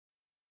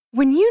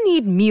When you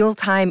need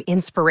mealtime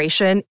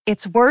inspiration,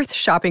 it's worth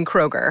shopping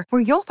Kroger,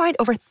 where you'll find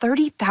over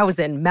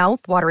 30,000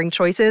 mouth-watering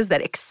choices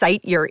that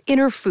excite your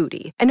inner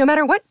foodie. And no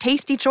matter what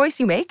tasty choice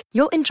you make,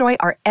 you'll enjoy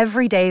our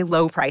everyday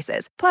low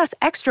prices, plus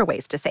extra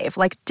ways to save,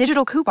 like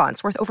digital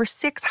coupons worth over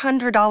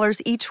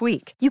 $600 each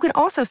week. You can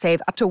also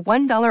save up to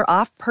 $1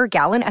 off per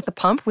gallon at the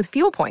pump with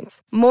fuel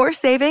points. More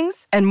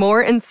savings and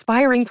more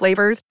inspiring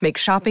flavors make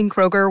shopping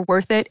Kroger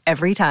worth it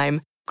every time.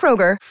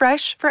 Kroger,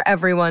 fresh for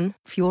everyone.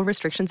 Fuel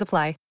restrictions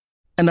apply.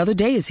 Another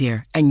day is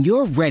here, and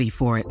you're ready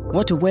for it.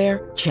 What to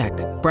wear? Check.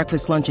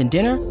 Breakfast, lunch, and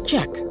dinner?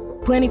 Check.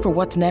 Planning for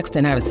what's next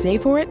and how to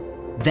save for it?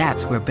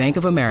 That's where Bank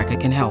of America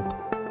can help.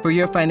 For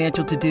your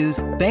financial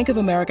to-dos, Bank of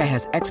America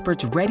has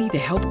experts ready to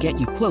help get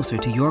you closer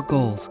to your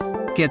goals.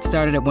 Get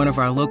started at one of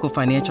our local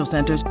financial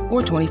centers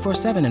or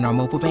 24/7 in our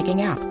mobile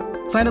banking app.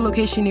 Find a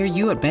location near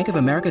you at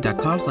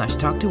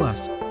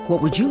bankofamerica.com/talktous.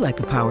 What would you like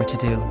the power to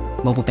do?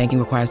 Mobile banking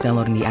requires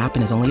downloading the app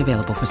and is only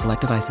available for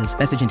select devices.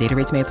 Message and data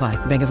rates may apply.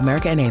 Bank of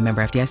America N.A.,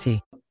 member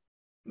FDIC.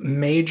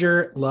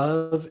 Major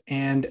love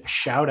and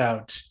shout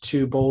out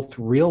to both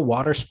Real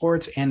Water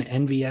Sports and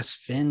NVS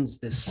Fins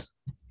this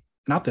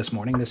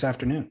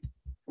afternoon.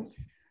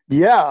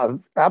 Yeah,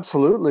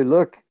 absolutely.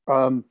 Look,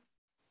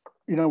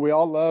 we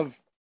all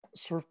love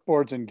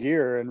surfboards and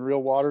gear, and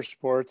Real Water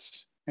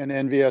Sports and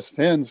NVS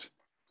Fins,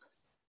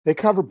 they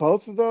cover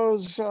both of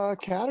those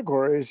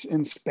categories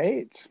in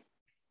spades.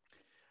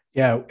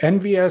 Yeah,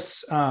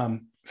 NVS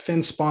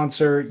Fin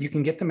sponsor. You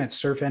can get them at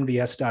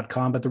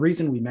surfnvs.com. But the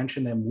reason we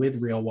mention them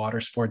with Real Water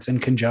Sports in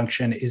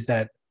conjunction is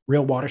that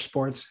Real Water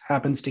Sports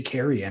happens to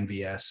carry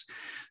NVS.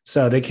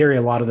 So they carry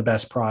a lot of the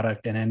best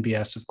product, and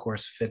NVS, of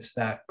course, fits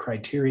that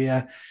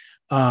criteria.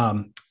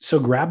 So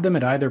grab them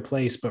at either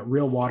place. But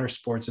Real Water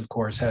Sports, of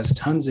course, has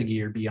tons of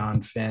gear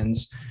beyond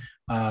fins.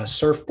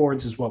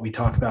 Surfboards is what we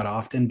talk about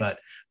often, but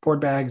board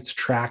bags,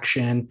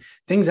 traction,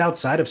 things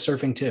outside of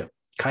surfing too.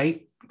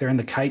 Kite, they're in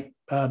the kite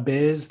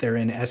biz, they're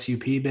in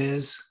SUP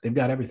biz. They've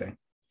got everything.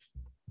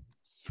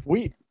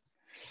 Sweet.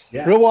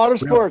 Yeah.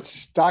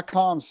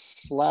 Realwatersports.com/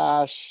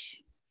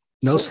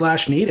 No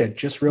slash needed,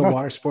 just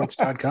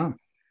realwatersports.com.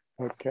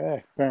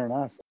 Okay, fair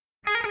enough.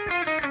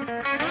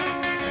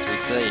 As we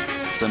see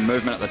some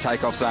movement at the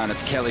takeoff zone,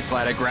 it's Kelly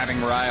Slater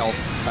grabbing rail.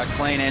 A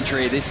clean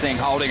entry, this thing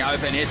holding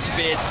open, it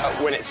spits.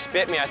 When it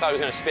spit me, I thought it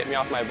was going to spit me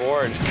off my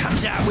board.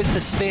 Comes out with the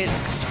spit,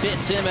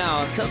 spits him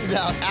out. Comes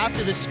out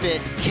after the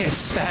spit. Gets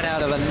spat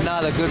out of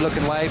another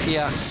good-looking wave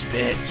here.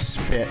 Spit.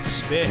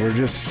 We're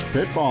just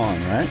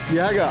spitballing, right?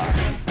 Yeah, God.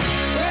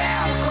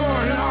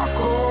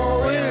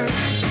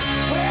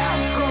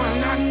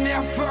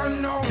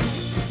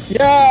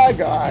 Yeah,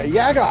 guy.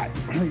 Yeah,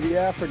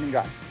 freaking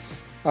guy.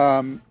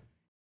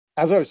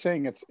 As I was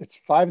saying, it's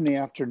 5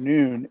 p.m,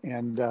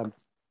 and I'm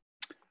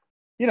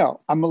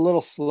a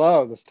little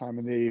slow this time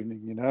in the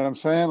evening. You know what I'm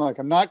saying? Like,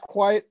 I'm not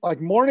quite like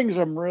mornings.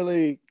 I'm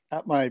really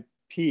at my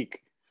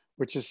peak,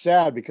 which is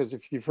sad because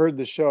if you've heard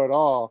the show at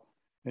all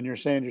and you're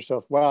saying to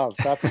yourself, "Wow,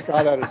 that's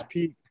Scott at his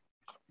peak,"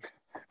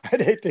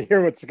 I'd hate to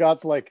hear what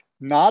Scott's like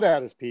not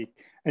at his peak,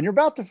 and you're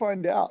about to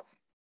find out.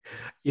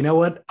 You know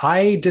what?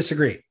 I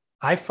disagree.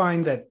 I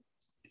find that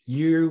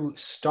you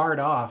start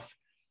off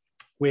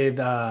with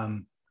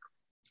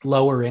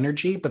lower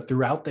energy, but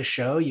throughout the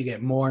show, you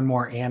get more and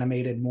more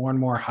animated, more and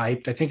more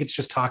hyped. I think it's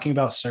just talking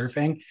about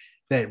surfing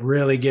that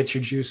really gets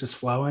your juices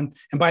flowing.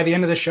 And by the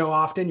end of the show,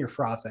 often you're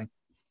frothing.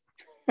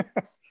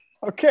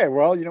 Okay.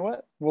 Well, you know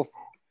what?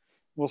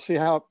 We'll see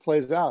how it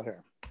plays out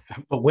here.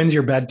 But when's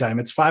your bedtime?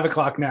 It's 5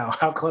 o'clock now.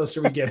 How close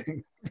are we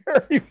getting?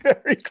 Very,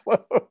 very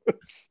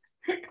close.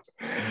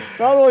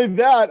 Not only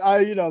that,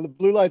 the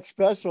blue light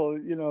special,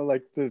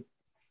 like the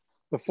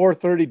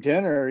 4:30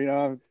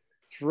 dinner,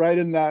 it's right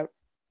in that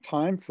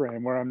time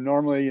frame where I'm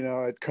normally,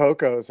 at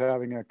Coco's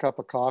having a cup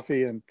of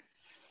coffee and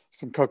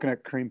some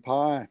coconut cream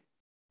pie.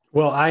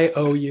 Well, I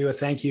owe you a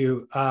thank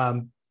you.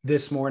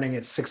 This morning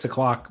at 6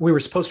 o'clock, we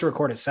were supposed to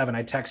record at 7.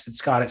 I texted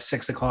Scott at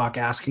 6 o'clock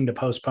asking to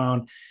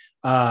postpone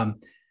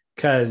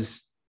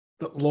because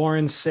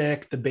Lauren's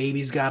sick. The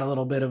baby's got a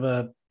little bit of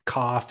a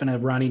cough and a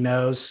runny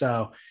nose.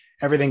 So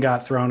everything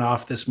got thrown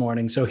off this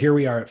morning. So here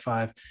we are at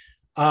 5.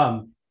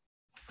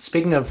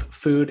 Speaking of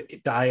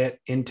food, diet,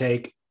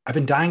 intake, I've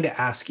been dying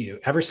to ask you,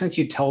 ever since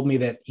you told me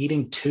that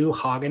eating 2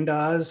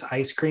 Haagen-Dazs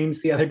ice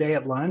creams the other day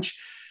at lunch,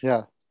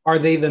 yeah, are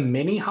they the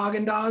mini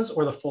Haagen-Dazs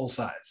or the full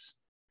size?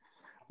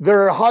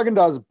 They're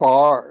Haagen-Dazs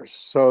bars.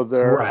 So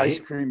they're right. Ice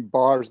cream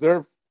bars.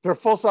 They're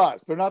full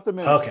size. They're not the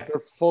mini. Okay. They're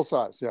full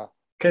size. Yeah.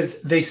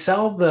 Because they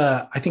sell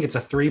I think it's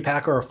a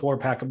 3-pack or a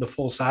 4-pack of the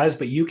full size,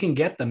 but you can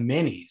get the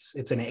minis.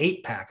 It's an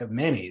 8-pack of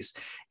minis.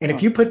 And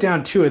if you put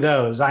down 2 of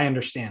those, I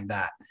understand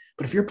that.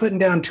 But if you're putting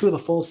down 2 of the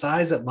full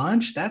size at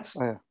lunch, that's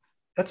a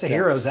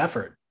hero's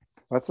effort.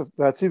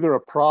 That's either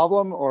a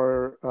problem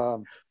or,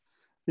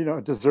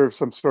 it deserves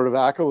some sort of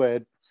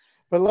accolade.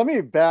 But let me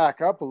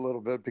back up a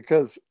little bit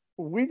because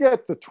we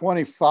get the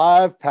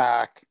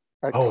 25-pack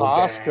at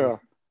Costco. Dang.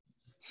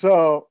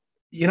 So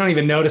you don't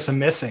even notice them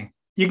missing.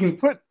 You can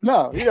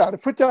to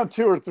put down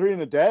 2 or 3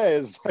 in a day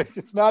is like,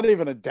 it's not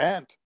even a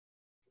dent.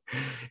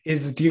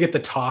 Do you get the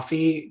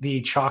toffee,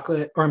 the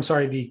chocolate, or I'm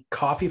sorry, the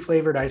coffee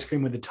flavored ice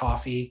cream with the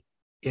toffee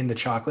in the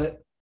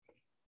chocolate?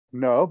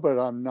 No, but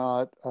I'm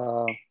not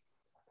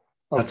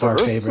That's our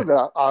averse favorite. to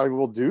that. I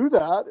will do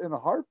that in a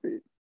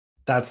heartbeat.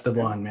 That's the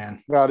one,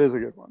 man. That is a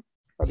good one.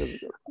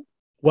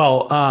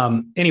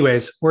 Well,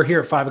 anyways, we're here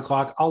at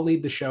 5:00. I'll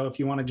lead the show. If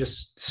you want to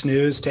just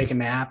snooze, take a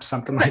nap,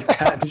 something like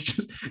that,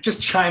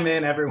 just chime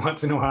in every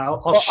once in a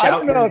while. I'll shout. I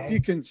don't know if you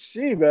can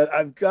see, but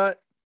I've got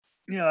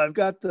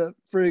the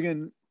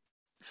friggin'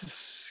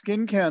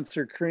 skin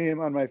cancer cream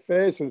on my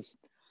face.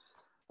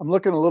 I'm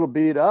looking a little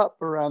beat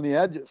up around the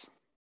edges.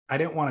 I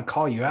didn't want to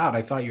call you out.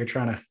 I thought you were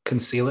trying to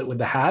conceal it with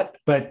the hat,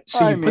 but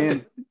so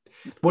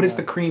what does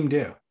the cream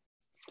do?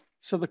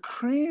 So the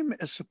cream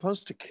is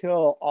supposed to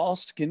kill all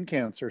skin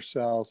cancer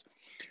cells.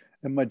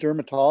 And my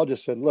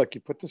dermatologist said, look,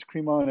 you put this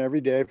cream on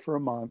every day for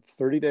a month,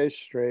 30 days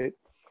straight.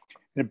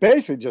 And it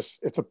basically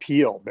it's a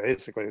peel,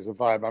 basically, is the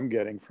vibe I'm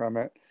getting from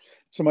it.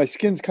 So my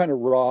skin's kind of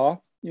raw,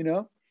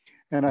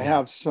 and I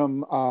have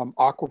some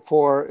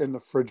Aquaphor in the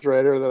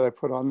refrigerator that I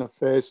put on the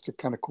face to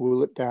kind of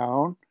cool it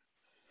down.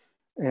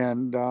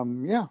 And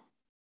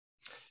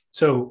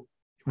So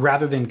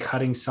rather than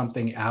cutting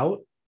something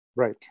out?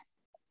 Right.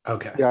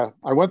 Okay. Yeah.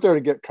 I went there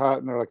to get cut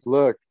and they're like,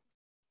 look,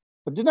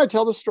 didn't I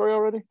tell this story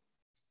already?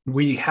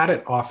 We had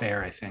it off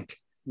air, I think.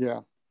 Yeah.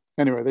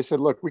 Anyway, they said,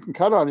 look, we can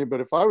cut on you,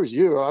 but if I was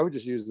you, I would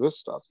just use this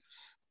stuff.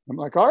 I'm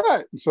like, all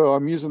right. So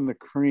I'm using the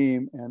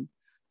cream, and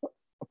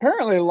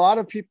apparently a lot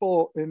of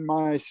people in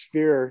my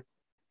sphere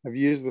have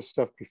used this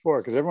stuff before,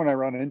 because everyone I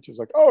run into is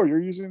like, oh,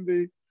 you're using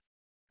the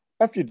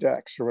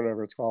Effudex or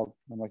whatever it's called.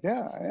 I'm like,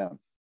 yeah, I am.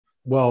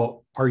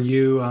 Well, are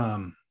you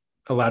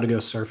allowed to go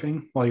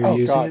surfing while you're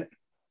using it?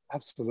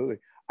 Absolutely.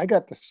 I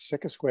got the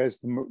sickest waves.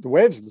 The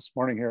waves this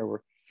morning here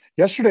were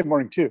yesterday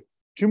morning too.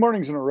 2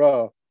 mornings in a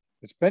row.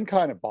 It's been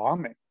kind of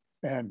bombing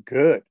and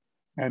good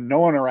and no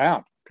one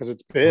around because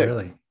it's big.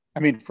 Really? I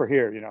mean, for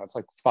here, it's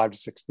like 5 to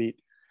 6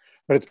 feet,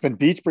 but it's been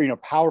beach break,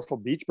 powerful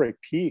beach break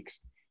peaks.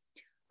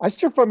 I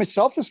surfed by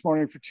myself this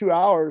morning for 2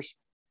 hours.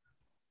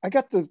 I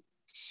got the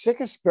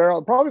sickest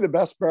barrel, probably the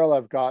best barrel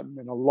I've gotten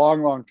in a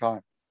long, long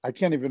time. I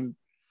can't even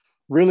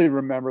really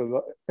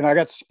remember and I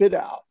got spit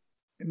out,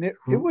 and it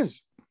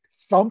was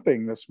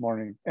thumping this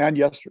morning and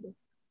yesterday.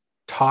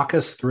 Talk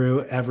us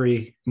through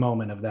every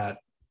moment of that.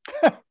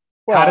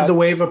 Well, how did the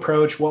wave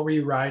approach? What were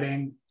you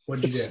riding?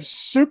 What did you do? It's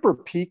super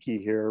peaky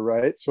here,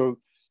 right? So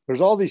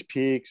there's all these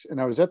peaks, and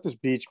I was at this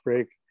beach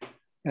break,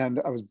 and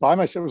I was by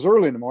myself. It was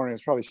early in the morning. It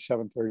was probably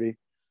 7:30.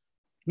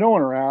 No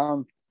one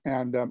around,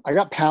 and I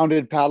got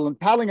pounded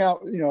paddling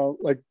out.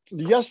 Like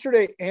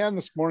yesterday and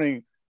this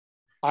morning,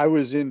 I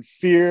was in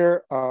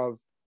fear of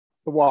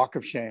the walk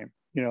of shame.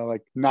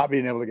 Like not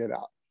being able to get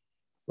out.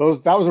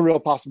 That was a real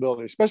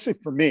possibility, especially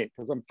for me,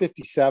 because I'm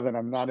 57.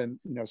 I'm not in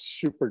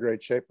super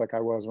great shape like I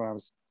was when I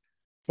was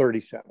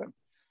 37.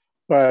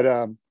 But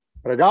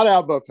I got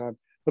out both times.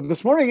 But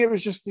this morning it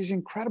was just these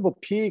incredible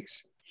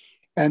peaks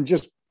and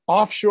just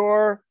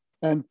offshore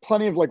and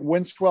plenty of like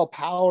wind swell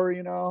power,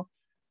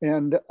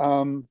 and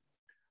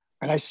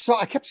I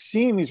kept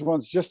seeing these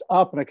ones just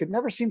up, and I could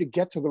never seem to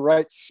get to the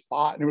right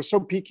spot. And it was so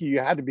peaky, you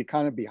had to be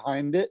kind of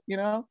behind it,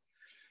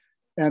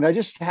 and I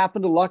just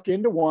happened to luck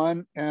into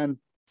one. And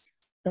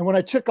when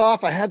I took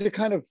off, I had to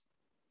kind of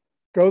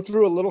go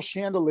through a little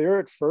chandelier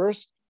at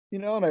first,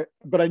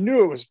 but I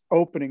knew it was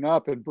opening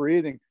up and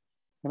breathing.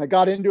 And I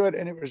got into it,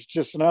 and it was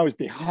just, and I was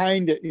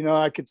behind it.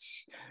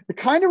 It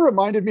kind of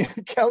reminded me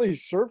of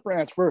Kelly's Surf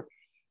Ranch, where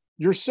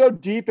you're so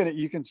deep in it,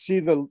 you can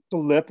see the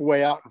lip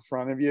way out in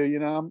front of you.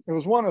 It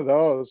was one of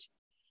those.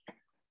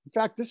 In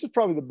fact, this is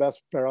probably the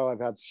best barrel I've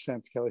had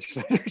since Kelly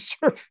Slater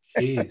Surf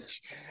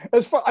Ranch.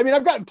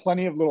 I've gotten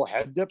plenty of little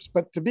head dips,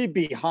 but to be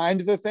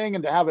behind the thing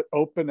and to have it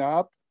open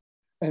up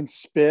and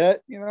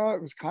spit,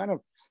 it was kind of,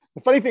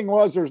 the funny thing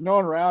was there's no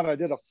one around. I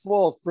did a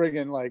full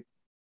friggin' like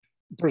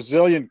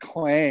Brazilian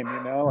claim,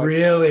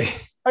 Really?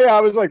 Oh, yeah,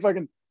 I was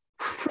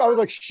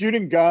like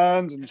shooting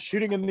guns and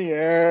shooting in the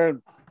air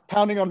and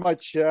pounding on my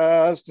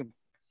chest and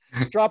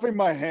dropping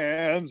my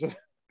hands.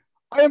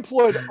 I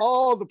employed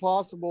all the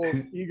possible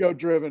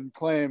ego-driven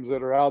claims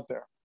that are out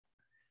there.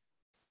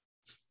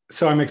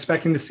 So I'm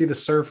expecting to see the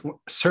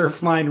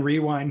Surfline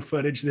rewind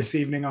footage this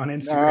evening on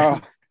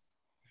Instagram.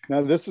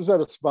 No, this is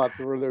at a spot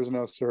where there's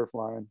no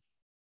Surfline.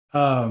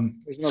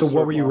 So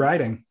what were you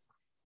riding?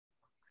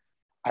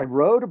 I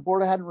rode a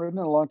board I hadn't ridden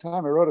in a long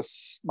time. I rode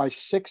my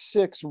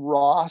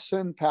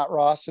 6'6" Pat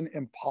Rawson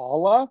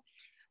Impala,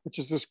 which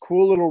is this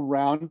cool little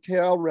round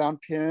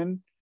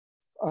pin,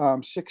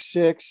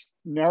 6'6",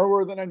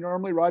 narrower than I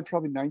normally ride,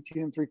 probably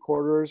 19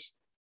 3/4,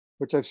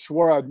 which I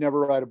swore I'd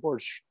never ride a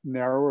board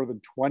narrower than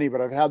 20, but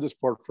I've had this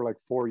board for like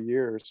 4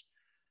 years.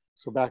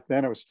 So back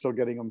then I was still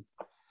getting them.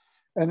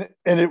 And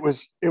it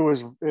was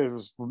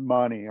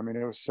money. I mean,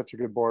 it was such a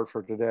good board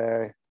for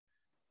today.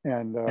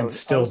 And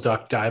still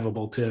duck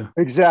diveable too.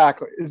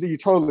 Exactly. You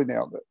totally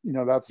nailed it.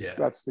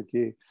 That's the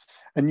key.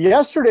 And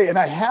yesterday, and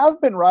I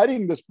have been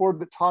riding this board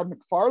that Todd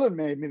McFarlane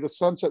made me, the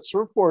Sunset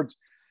Surfboards,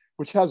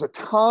 which has a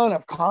ton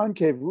of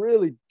concave,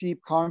 really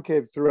deep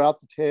concave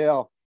throughout the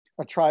tail.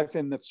 a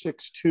tri-fin that's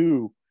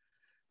 6'2",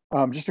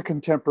 just a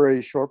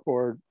contemporary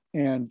shortboard.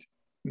 And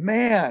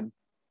man,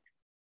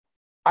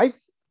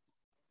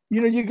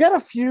 you get a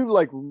few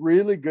like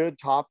really good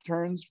top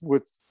turns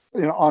with,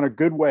 on a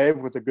good wave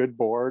with a good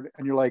board.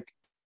 And you're like,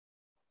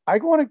 I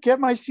want to get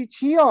my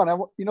CT on.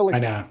 I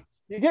know.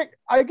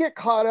 I get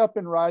caught up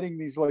in riding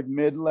these like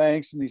mid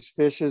lengths and these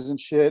fishes and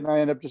shit. And I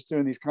end up just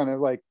doing these kind of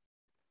like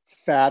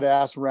fat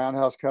ass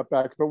roundhouse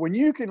cutbacks. But when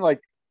you can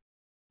like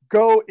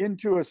go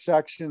into a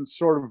section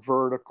sort of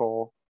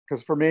vertical,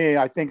 because for me,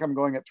 I think I'm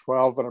going at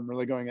 12, but I'm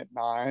really going at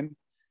 9.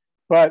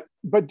 But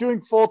doing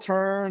full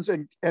turns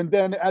and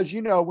then, as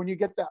you know, when you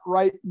get that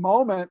right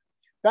moment,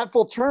 that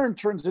full turn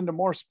turns into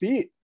more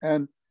speed.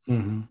 And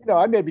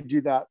I maybe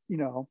do that,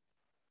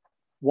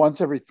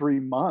 once every 3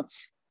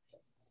 months.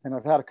 And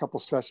I've had a couple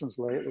sessions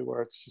lately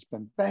where it's just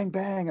been bang,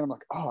 bang. And I'm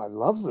like, oh, I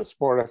love this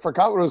sport. I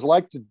forgot what it was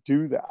like to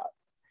do that.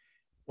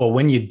 Well,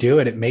 when you do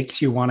it, it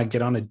makes you want to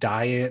get on a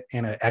diet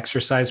and an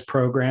exercise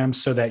program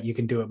so that you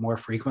can do it more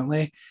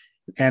frequently.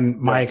 And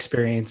my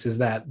experience is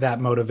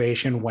that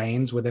motivation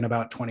wanes within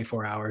about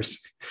 24 hours.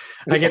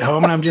 I get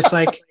home and I'm just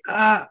like,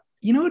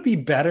 what'd be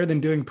better than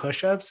doing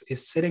push-ups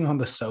is sitting on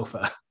the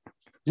sofa.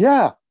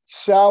 Yeah.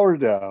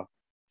 Sourdough.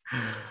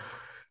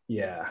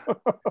 Yeah.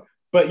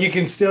 But you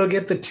can still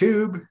get the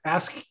tube.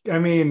 That's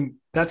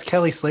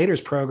Kelly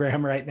Slater's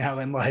program right now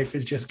in life,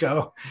 is just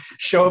go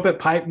show up at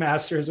Pipe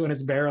Masters when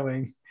it's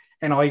barreling,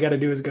 and all you got to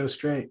do is go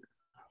straight.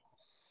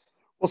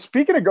 Well,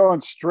 speaking of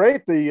going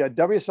straight, the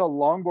WSL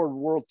Longboard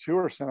World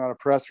Tour sent out a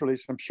press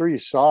release. I'm sure you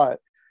saw it,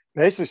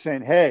 basically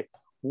saying, hey,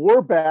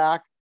 we're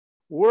back.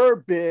 We're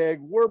big.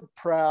 We're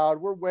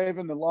proud. We're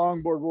waving the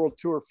Longboard World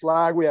Tour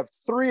flag. We have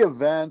 3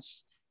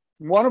 events.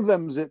 One of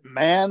them is at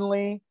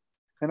Manly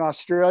in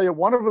Australia.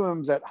 One of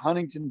them is at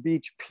Huntington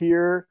Beach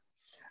Pier.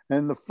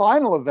 And the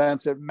final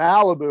event's at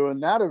Malibu.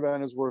 And that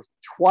event is worth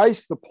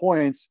twice the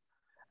points.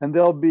 And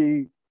they'll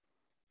be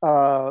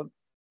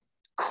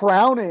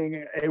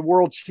crowning a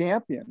world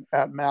champion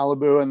at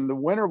Malibu. And the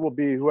winner will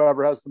be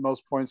whoever has the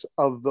most points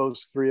of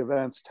those 3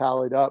 events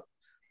tallied up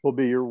will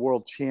be your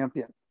world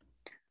champion.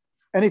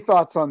 Any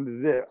thoughts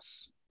on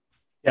this?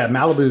 Yeah,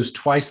 Malibu's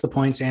twice the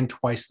points and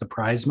twice the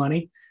prize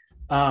money.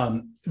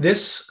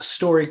 This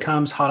story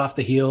comes hot off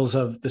the heels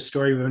of the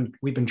story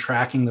we've been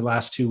tracking the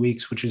last 2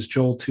 weeks, which is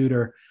Joel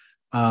Tudor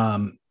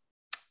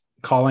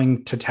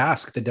calling to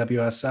task the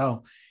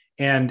WSL.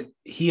 And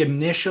he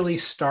initially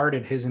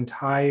started his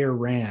entire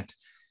rant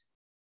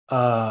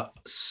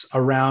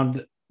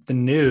around the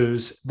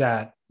news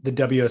that the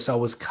WSL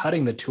was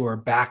cutting the tour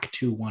back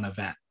to 1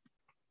 event.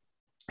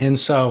 And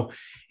so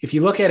if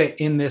you look at it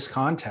in this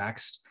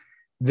context,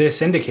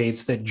 this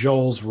indicates that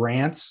Joel's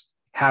rants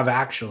have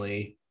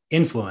actually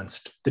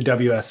influenced the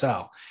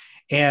WSL.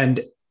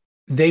 And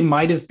they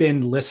might have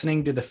been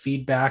listening to the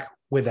feedback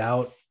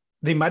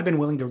they might have been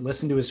willing to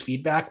listen to his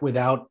feedback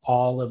without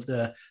all of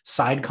the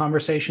side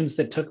conversations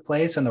that took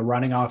place and the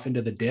running off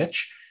into the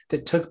ditch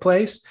that took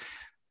place.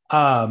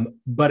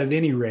 But at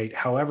any rate,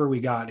 however we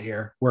got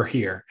here, we're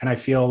here. And I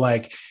feel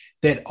like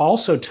that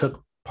also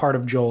took part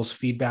of Joel's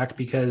feedback,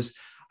 because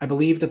I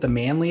believe that the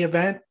Manly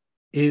event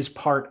is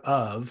part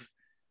of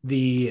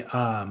the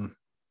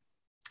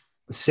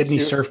Sydney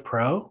Surf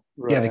Pro.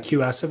 Right. Yeah, the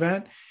QS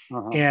event.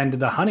 And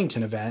the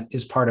Huntington event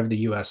is part of the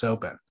US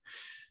Open.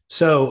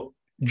 So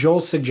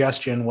Joel's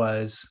suggestion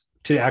was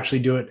to actually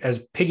do it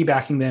as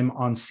piggybacking them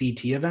on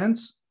CT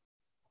events.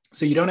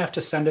 So you don't have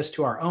to send us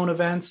to our own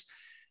events.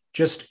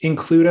 Just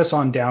include us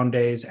on down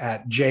days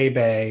at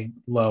J-Bay,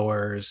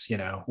 Lowers,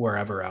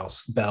 wherever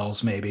else,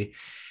 Bells maybe.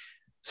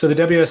 So the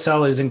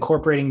WSL is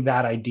incorporating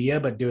that idea,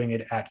 but doing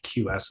it at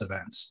QS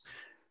events.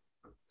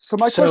 So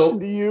my question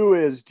to you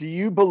is, do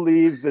you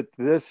believe that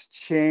this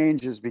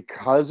change is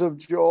because of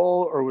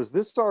Joel, or was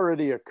this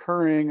already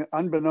occurring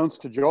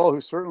unbeknownst to Joel, who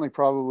certainly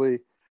probably,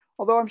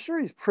 although I'm sure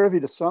he's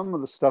privy to some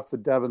of the stuff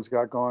that Devin's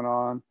got going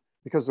on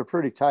because they're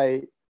pretty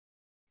tight.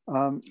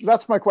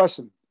 That's my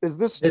question. Is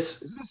this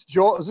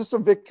Joel? Is this a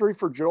victory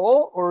for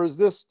Joel, or is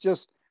this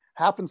just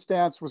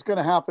happenstance was going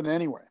to happen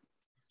anyway?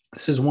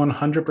 This is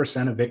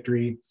 100% a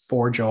victory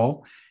for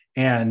Joel,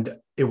 and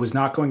it was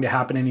not going to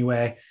happen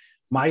anyway.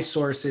 My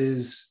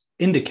sources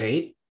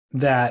indicate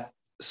that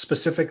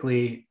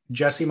specifically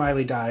Jessie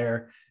Miley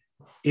Dyer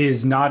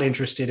is not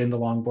interested in the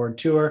longboard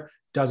tour,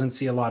 doesn't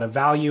see a lot of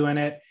value in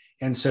it.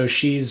 And so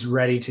she's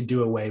ready to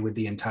do away with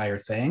the entire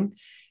thing.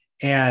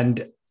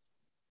 And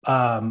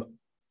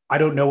I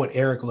don't know what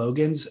Eric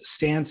Logan's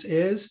stance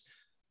is,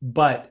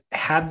 but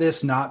had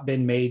this not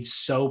been made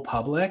so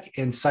public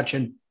and such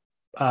a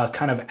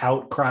kind of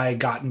outcry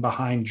gotten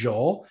behind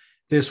Joel,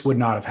 this would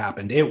not have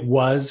happened. It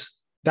was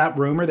that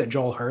rumor that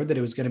Joel heard that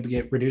it was going to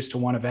get reduced to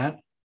 1 event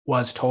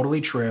was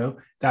totally true.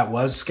 That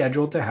was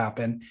scheduled to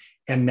happen.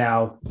 And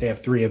now they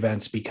have 3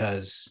 events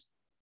because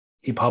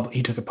he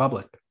took it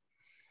public.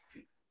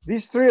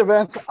 These 3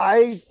 events,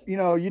 you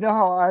know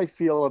how I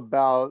feel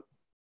about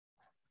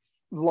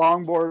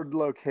longboard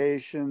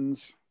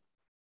locations,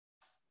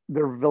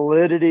 their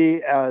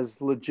validity as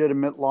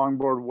legitimate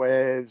longboard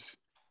waves,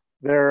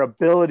 their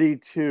ability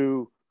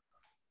to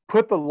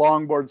put the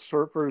longboard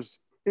surfers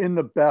in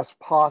the best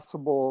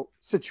possible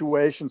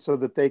situation so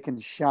that they can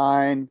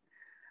shine.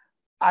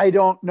 I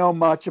don't know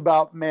much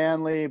about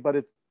Manly, but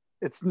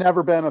it's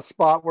never been a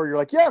spot where you're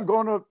like, yeah, I'm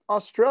going to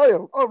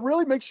Australia. Oh,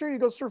 really? Make sure you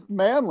go surf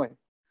Manly.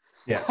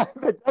 Yeah.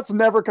 That's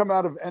never come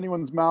out of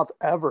anyone's mouth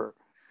ever.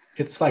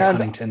 It's like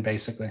Huntington,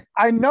 basically.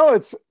 I know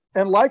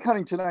and like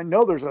Huntington, I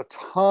know there's a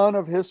ton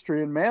of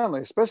history in Manly,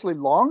 especially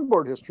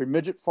longboard history,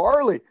 Midget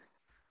Farley.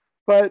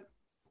 But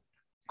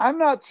I'm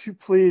not too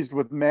pleased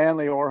with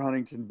Manly or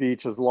Huntington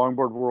Beach as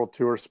longboard world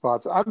tour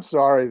spots. I'm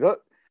sorry.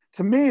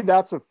 To me,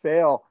 that's a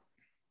fail.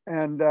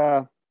 And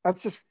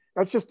that's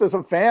just as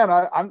a fan,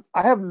 I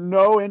have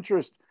no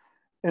interest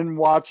in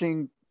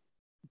watching,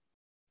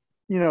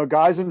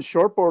 guys in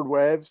shortboard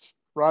waves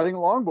riding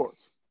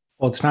longboards.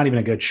 Well, it's not even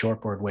a good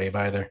shortboard wave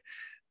either.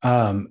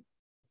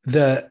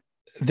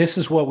 This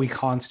is what we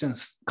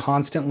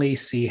constantly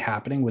see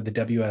happening with the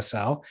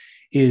WSL,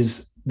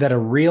 is that a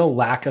real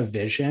lack of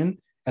vision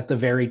at the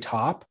very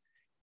top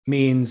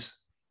means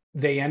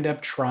they end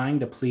up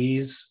trying to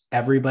please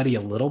everybody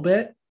a little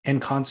bit,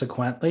 and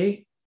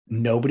consequently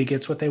nobody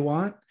gets what they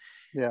want.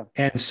 Yeah.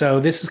 And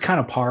so this is kind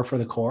of par for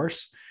the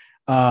course.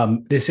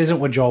 This isn't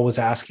what Joel was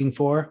asking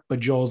for, but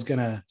Joel's going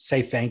to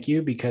say thank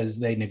you because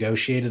they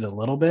negotiated a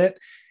little bit,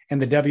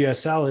 and the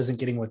WSL isn't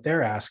getting what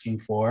they're asking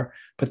for,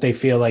 but they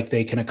feel like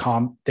they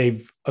can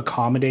they've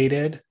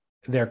accommodated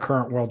their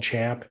current world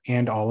champ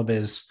and all of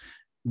his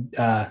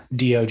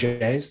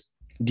DOJs,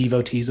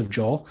 devotees of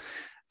Joel.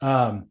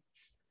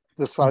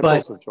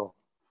 Disciples of Joel.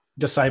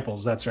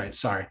 Disciples, that's right.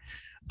 Sorry.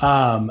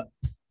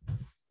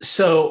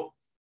 So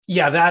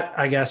yeah, that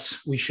I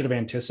guess we should have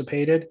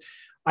anticipated.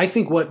 I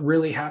think what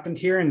really happened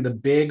here, and the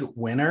big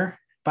winner,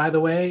 by the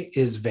way,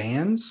 is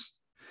Vans.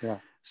 Yeah.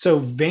 So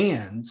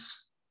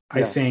Vans,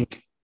 I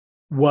think,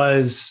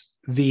 was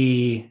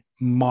the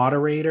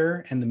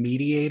moderator and the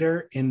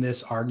mediator in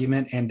this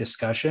argument and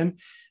discussion.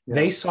 Yeah.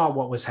 They saw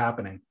what was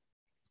happening.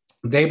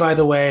 They, by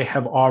the way,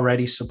 have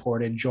already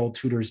supported Joel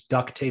Tudor's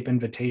Duct Tape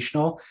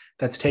Invitational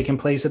that's taken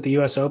place at the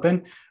US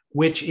Open,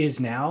 which is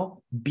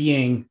now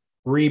being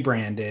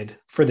rebranded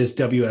for this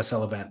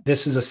WSL event.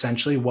 This is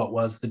essentially what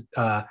was the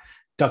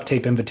Duct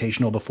Tape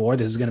Invitational before.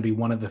 This is going to be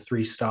one of the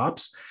 3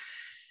 stops.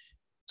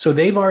 So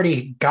they've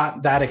already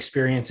got that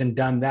experience and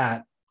done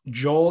that.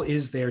 Joel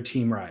is their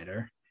team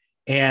rider,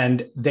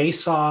 and they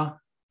saw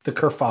the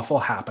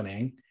kerfuffle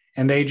happening,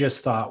 and they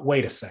just thought,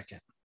 wait a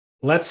second,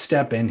 let's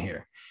step in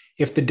here.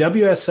 If the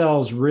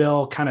WSL's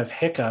real kind of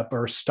hiccup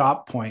or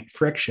stop point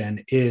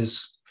friction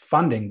is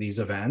funding these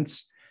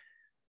events,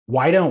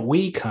 why don't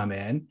we come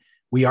in?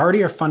 We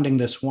already are funding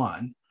this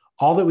one.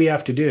 All that we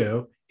have to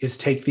do is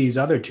take these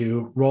other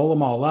 2, roll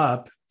them all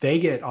up. They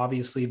get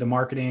obviously the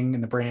marketing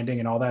and the branding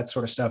and all that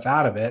sort of stuff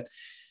out of it.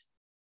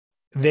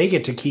 They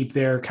get to keep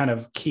their kind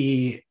of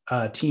key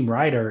team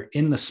rider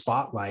in the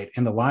spotlight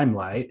and the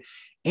limelight.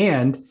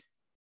 And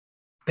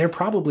they're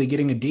probably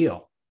getting a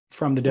deal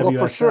from the WSL.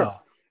 For sure.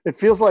 It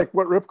feels like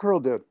what Rip Curl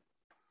did.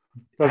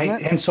 Doesn't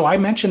it? And so I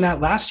mentioned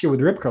that last year with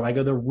Rip Curl. I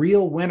go, the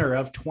real winner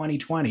of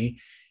 2020,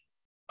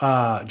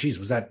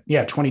 was that?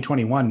 Yeah,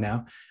 2021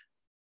 now,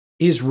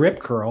 is Rip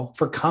Curl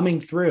for coming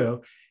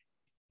through.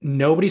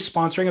 Nobody's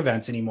sponsoring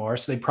events anymore.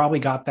 So they probably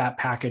got that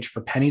package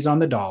for pennies on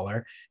the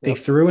dollar. They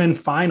threw in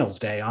Finals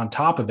Day on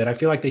top of it. I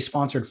feel like they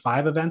sponsored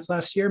 5 events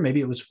last year.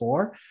 Maybe it was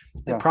 4.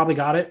 They probably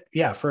got it.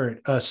 Yeah. For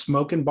a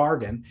smoking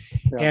bargain.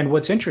 Yeah. And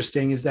what's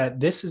interesting is that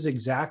this is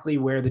exactly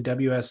where the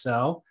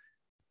WSL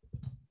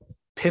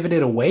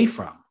pivoted away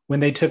from when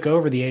they took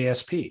over the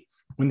ASP.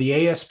 When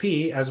the ASP,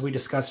 as we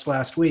discussed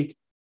last week,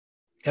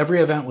 every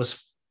event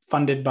was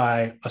funded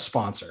by a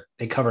sponsor.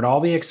 They covered all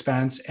the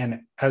expense.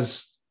 And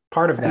as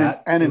part of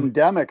that, an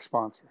endemic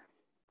sponsor.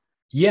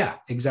 Yeah,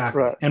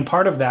 exactly. Right. And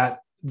part of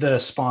that, the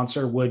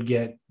sponsor would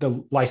get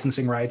the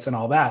licensing rights and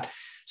all that.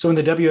 So when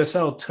the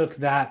WSL took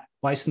that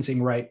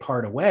licensing right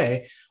part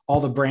away, all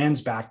the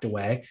brands backed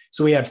away.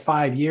 So we had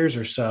 5 years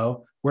or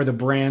so where the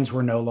brands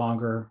were no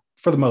longer,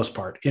 for the most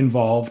part,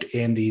 involved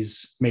in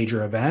these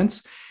major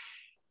events.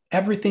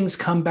 Everything's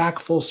come back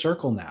full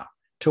circle now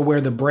to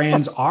where the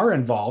brands are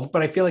involved,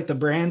 but I feel like the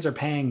brands are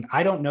paying,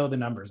 I don't know the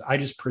numbers. I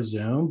just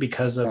presume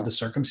because of the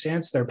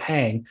circumstance, they're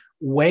paying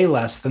way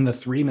less than the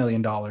 $3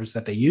 million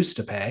that they used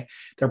to pay.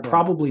 They're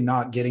probably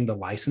not getting the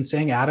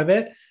licensing out of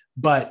it,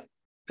 but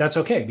that's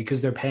okay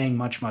because they're paying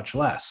much, much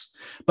less.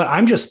 But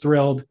I'm just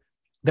thrilled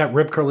that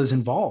Rip Curl is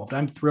involved.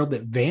 I'm thrilled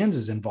that Vans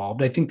is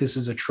involved. I think this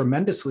is a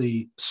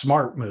tremendously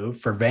smart move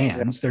for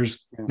Vans.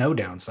 There's no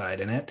downside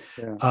in it.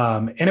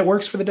 And it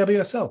works for the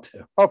WSL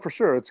too. Oh, for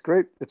sure. It's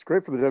great. It's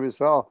great for the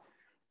WSL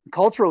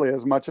culturally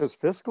as much as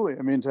fiscally.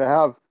 I mean, to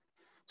have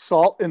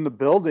Salt in the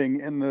building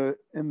in the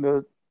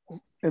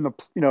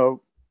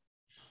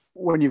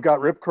when you've got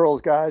Rip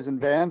Curl's guys and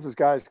Vans'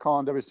 guys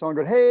calling WSL and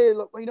going, hey,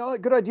 look,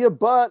 good idea,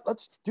 but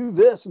let's do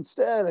this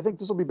instead. I think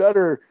this will be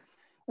better.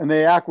 And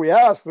they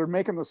acquiesce, they're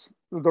making this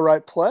the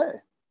right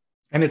play.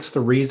 And it's the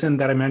reason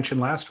that I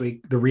mentioned last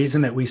week, the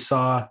reason that we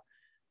saw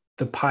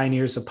the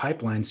Pioneers of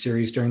Pipeline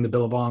series during the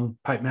Billabong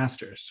Pipe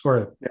Masters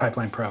or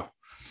Pipeline Pro.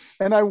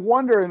 And I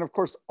wonder, and of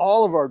course,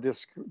 all of our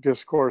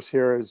discourse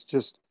here is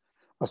just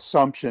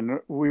assumption.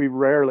 We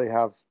rarely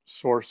have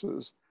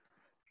sources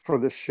for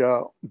the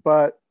show.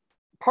 But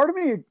part of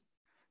me,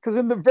 because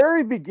in the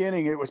very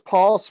beginning, it was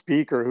Paul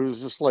Speaker,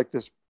 who's just like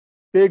this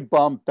big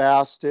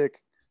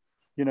bombastic,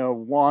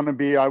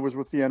 wannabe. I was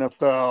with the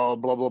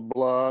NFL, blah, blah,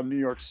 blah, New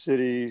York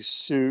City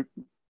suit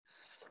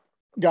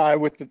guy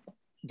with the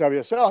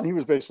WSL. And he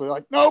was basically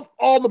like, nope,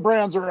 all the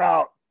brands are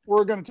out.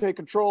 We're going to take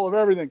control of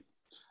everything.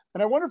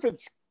 And I wonder if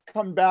it's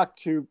come back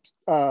to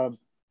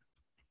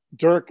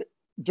Dirk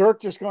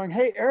just going,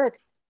 hey, Eric,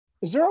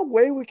 is there a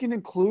way we can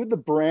include the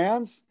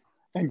brands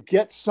and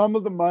get some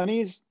of the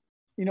monies,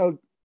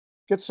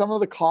 get some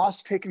of the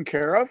costs taken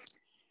care of?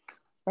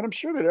 And I'm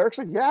sure that Eric's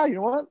like, yeah, you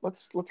know what?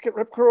 Let's get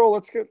Rip Curl.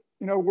 Let's get,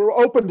 we're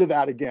open to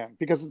that again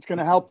because it's going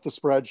to help the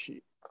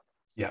spreadsheet.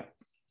 Yeah.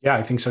 Yeah,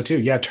 I think so too.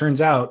 Yeah. It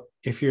turns out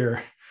if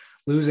you're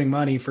losing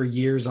money for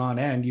years on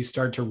end, you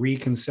start to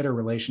reconsider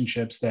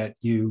relationships that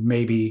you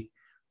maybe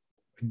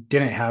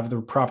didn't have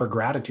the proper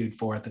gratitude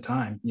for at the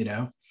time,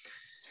 Yeah,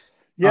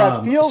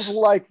 it feels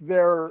like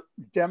their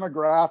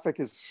demographic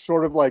is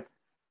sort of like,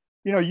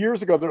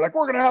 years ago, they're like,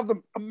 we're going to have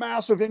a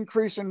massive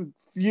increase in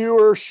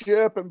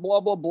viewership and blah,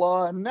 blah,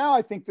 blah. And now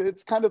I think that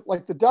it's kind of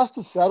like the dust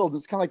has settled.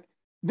 It's kind of like,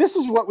 this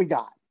is what we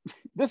got.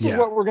 This is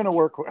what we're going to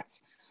work with.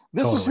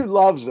 This is who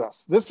loves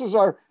us. This is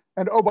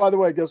and oh, by the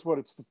way, guess what?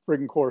 It's the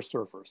friggin' core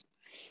surfers.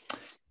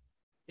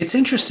 It's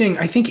interesting.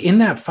 I think in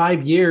that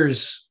 5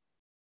 years,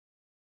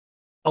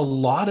 a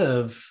lot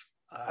of,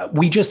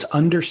 we just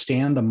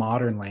understand the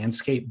modern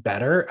landscape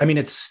better. I mean,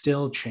 it's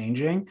still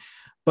changing,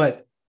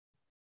 but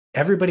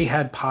everybody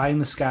had pie in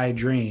the sky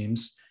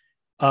dreams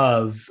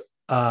of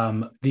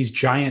these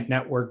giant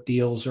network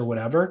deals or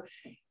whatever.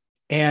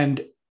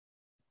 And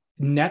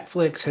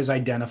Netflix has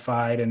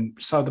identified, and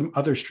some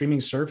other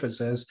streaming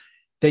services,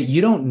 that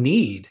you don't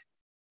need,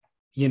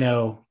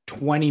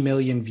 20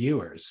 million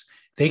viewers.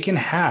 They can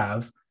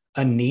have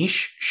a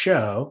niche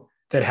show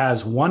that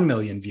has 1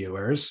 million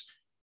viewers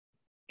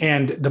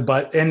and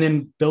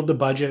then build the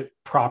budget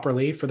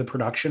properly for the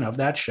production of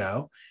that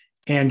show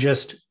and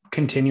just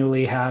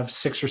continually have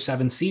 6 or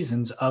 7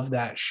 seasons of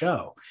that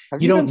show.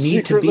 You don't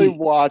need to be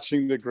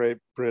watching the Great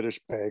British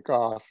Bake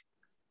Off.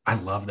 I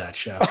love that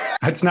show.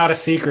 It's not a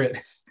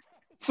secret.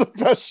 It's the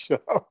best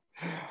show.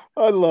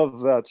 I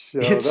love that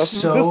show.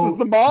 This is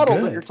the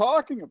model that you're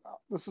talking about.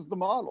 This is the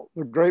model,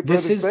 the Great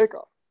British Bake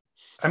Off.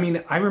 I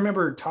mean, I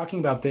remember talking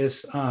about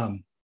this.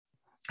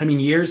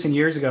 Years and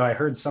years ago, I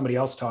heard somebody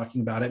else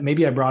talking about it.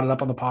 Maybe I brought it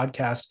up on the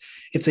podcast.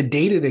 It's a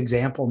dated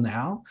example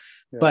now,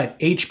 but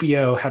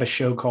HBO had a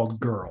show called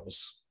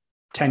Girls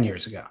 10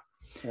 years ago.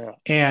 Yeah.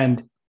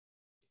 And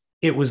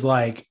it was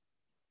like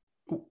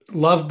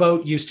Love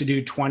Boat used to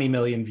do 20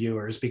 million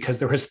viewers because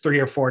there was 3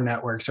 or 4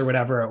 networks or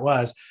whatever it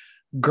was.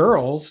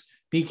 Girls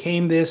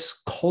became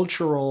this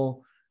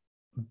cultural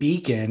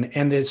beacon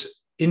and this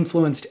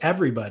influenced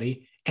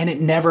everybody. And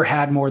it never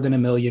had more than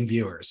 1 million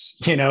viewers.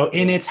 In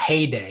its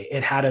heyday,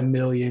 it had 1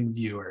 million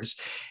viewers.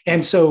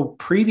 And so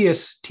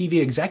previous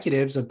TV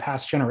executives of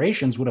past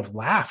generations would have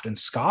laughed and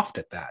scoffed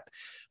at that.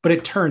 But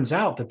it turns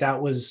out that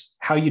that was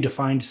how you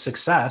defined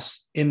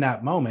success in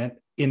that moment,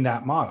 in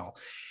that model.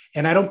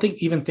 And I don't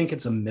even think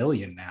it's 1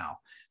 million now,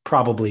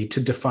 probably, to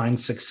define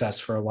success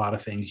for a lot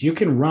of things. You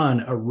can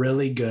run a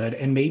really good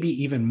and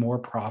maybe even more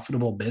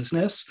profitable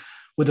business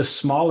with a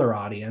smaller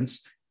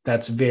audience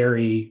that's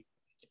very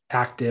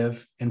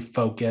active and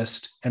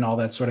focused and all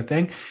that sort of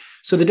thing.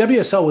 So the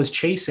WSL was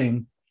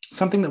chasing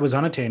something that was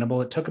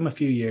unattainable. It took them a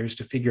few years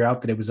to figure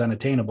out that it was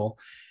unattainable.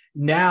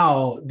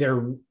 Now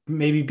they're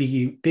maybe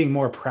being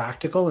more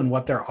practical in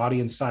what their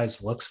audience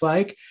size looks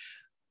like.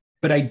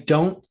 But I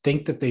don't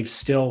think that they've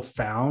still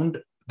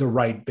found the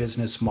right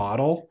business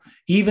model.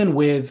 Even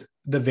with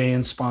the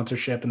Vans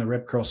sponsorship and the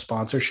Rip Curl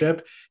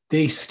sponsorship,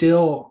 they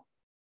still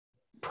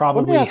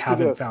probably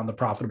haven't found the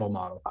profitable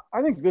model.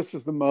 I think this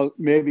is the most,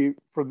 maybe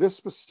for this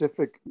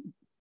specific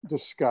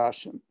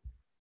discussion,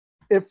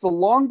 if the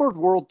Longboard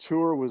World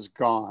Tour was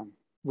gone,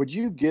 would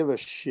you give a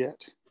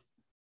shit?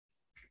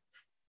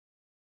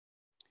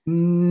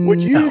 No.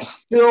 Would you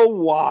still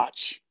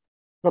watch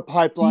the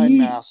Pipeline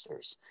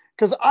Masters?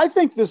 Because I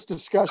think this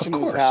discussion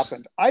has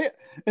happened.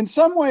 In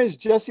some ways,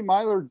 Jessie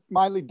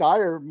Miley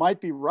Dyer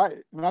might be right.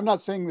 And I'm not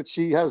saying that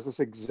she has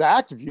this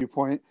exact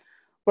viewpoint,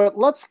 but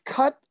let's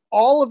cut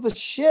all of the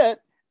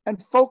shit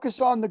and focus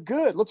on the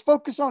good. Let's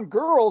focus on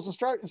Girls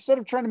instead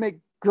of trying to make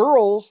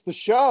Girls the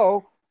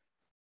show,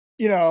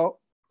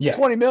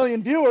 20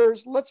 million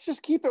viewers. Let's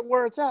just keep it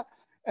where it's at.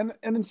 And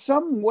in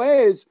some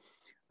ways,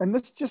 and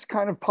this just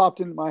kind of popped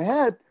into my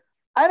head,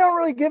 I don't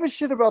really give a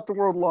shit about the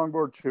World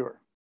Longboard Tour.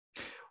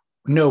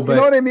 No, but you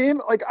know what I mean?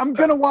 Like, I'm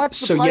going to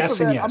watch the Pipe yes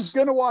event. And yes. I'm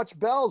going to watch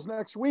Bells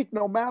next week,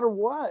 no matter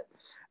what.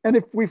 And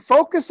if we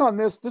focus on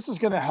this is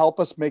going to help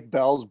us make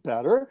Bells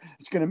better.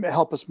 It's going to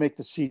help us make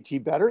the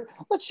CT better.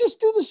 Let's just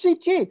do the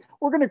CT.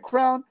 We're going to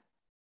crown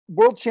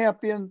world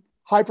champion,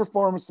 high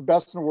performance, the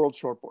best in the world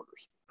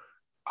shortboarders.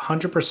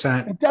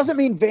 100%. It doesn't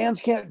mean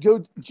Vans can't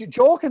do.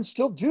 Joel can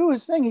still do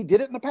his thing. He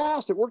did it in the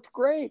past. It worked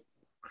great.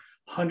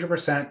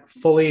 100%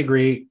 fully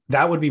agree.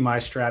 That would be my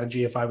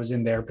strategy if I was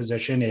in their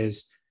position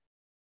is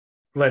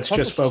let's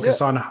just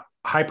focus on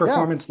high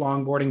performance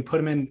longboarding, put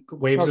them in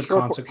waves of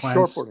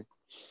consequence. Shortboarding.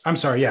 I'm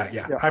sorry.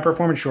 Yeah. High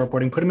performance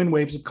shortboarding, put them in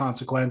waves of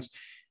consequence.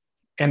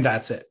 And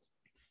that's it.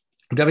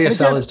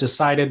 WSL has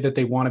decided that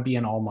they want to be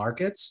in all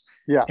markets.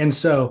 Yeah. And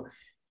so,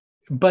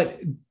 but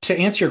to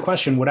answer your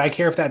question, would I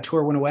care if that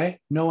tour went away?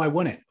 No, I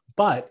wouldn't.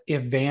 But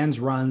if Vans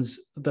runs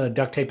the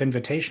Duct Tape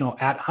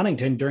Invitational at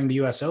Huntington during the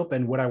US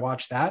Open, would I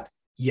watch that?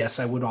 Yes,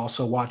 I would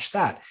also watch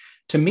that.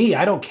 To me,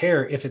 I don't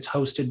care if it's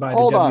hosted by the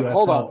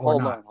WSL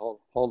or not.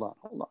 Hold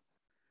on.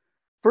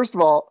 First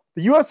of all,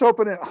 the US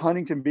Open at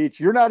Huntington Beach,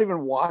 you're not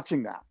even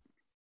watching that.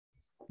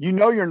 You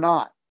know you're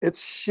not.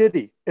 It's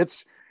shitty.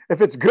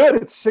 If it's good,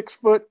 it's 6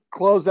 foot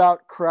closeout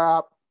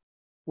crap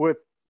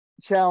with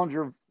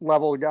challenger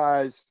level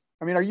guys.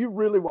 I mean, are you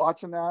really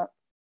watching that?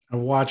 I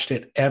watched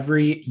it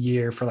every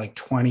year for like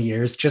 20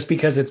 years just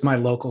because it's my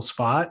local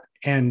spot.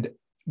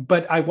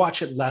 But I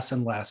watch it less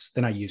and less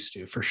than I used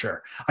to, for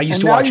sure. I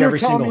used to watch every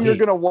single heat. You're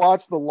going to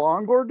watch the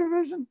longboard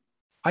division?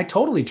 I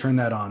totally turn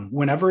that on.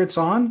 Whenever it's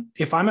on,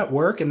 if I'm at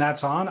work and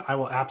that's on, I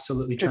will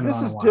absolutely turn it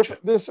on and watch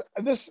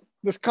it.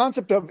 This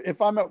concept of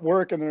if I'm at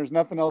work and there's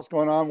nothing else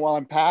going on while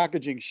I'm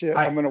packaging shit,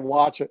 I'm going to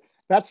watch it.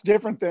 That's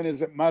different than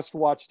is it must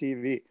watch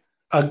TV.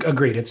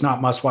 Agreed. It's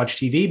not must watch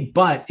TV,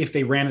 but if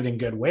they ran it in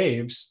good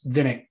waves,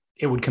 then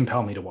it would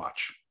compel me to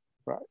watch.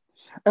 Right.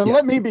 And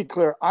let me be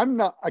clear. I'm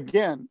not,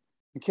 again,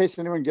 in case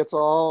anyone gets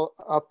all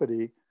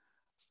uppity,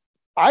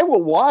 I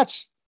will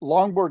watch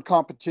longboard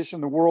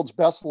competition, the world's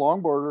best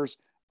longboarders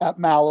at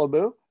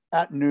Malibu,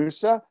 at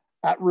Noosa,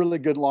 at really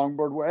good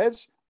longboard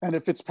waves. And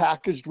if it's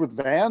packaged with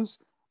Vans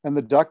and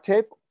the duct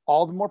tape,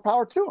 all the more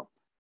power to them.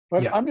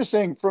 But I'm just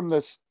saying from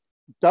this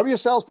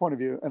WSL's point of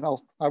view, and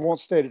I won't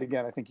state it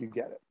again. I think you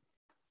get it.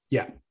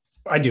 Yeah,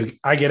 I do.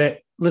 I get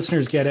it.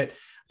 Listeners get it.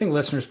 I think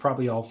listeners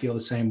probably all feel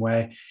the same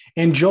way.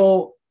 And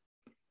Joel,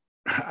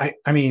 I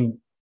mean,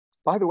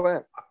 by the way,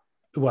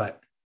 what?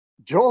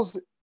 Joel's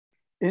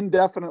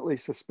indefinitely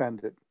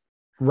suspended.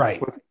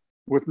 Right.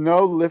 With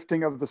no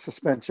lifting of the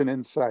suspension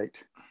in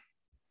sight.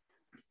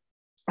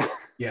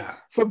 Yeah.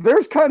 So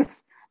that's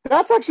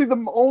actually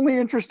the only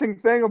interesting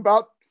thing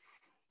about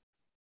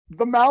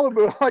the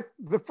Malibu. Like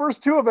the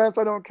first two events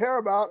I don't care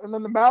about. And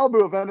then the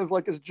Malibu event is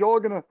like, is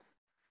Joel's going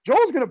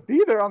to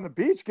be there on the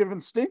beach giving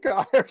stink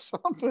eye or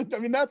something. I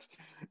mean, that's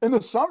in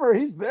the summer,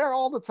 he's there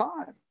all the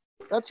time.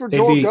 That's where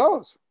Joel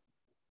goes.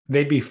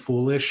 The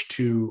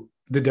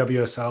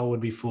WSL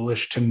would be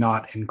foolish to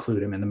not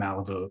include him in the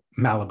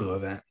Malibu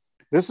event.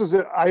 This is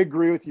it. I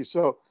agree with you.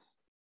 So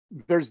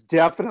there's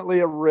definitely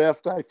a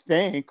rift, I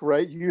think,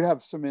 right? You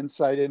have some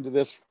insight into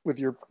this with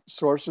your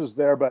sources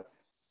there, but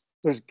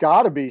there's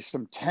got to be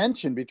some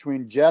tension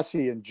between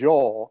Jesse and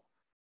Joel.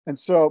 And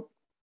so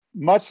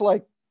much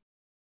like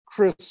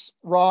Chris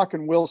Rock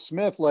and Will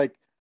Smith, like,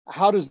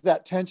 how does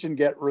that tension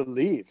get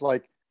relieved?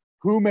 Like,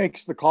 who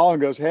makes the call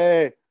and goes,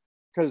 hey,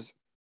 because,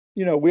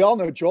 we all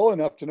know Joel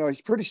enough to know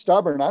he's pretty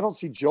stubborn. I don't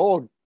see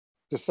Joel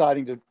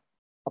deciding to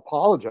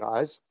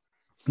apologize.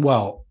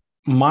 Well,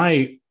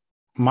 my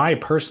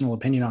personal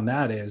opinion on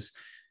that is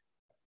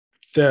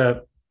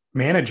the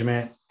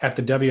management at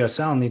the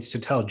WSL needs to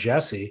tell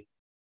Jesse,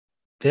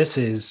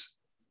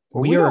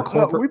 we are a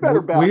corporate. We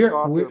better back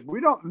off.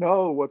 We don't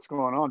know what's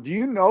going on. Do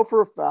you know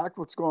for a fact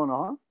what's going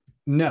on?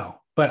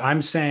 No, but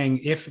I'm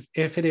saying if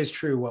it is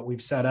true what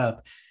we've set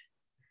up,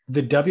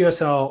 the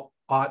WSL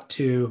ought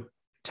to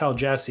tell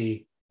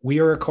Jesse, we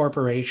are a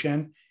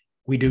corporation.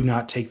 We do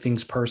not take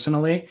things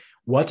personally.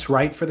 What's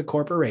right for the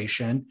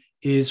corporation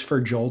is for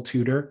Joel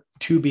Tudor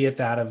to be at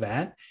that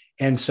event.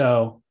 And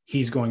so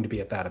he's going to be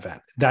at that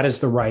event. That is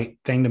the right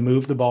thing to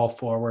move the ball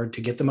forward,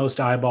 to get the most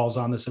eyeballs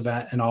on this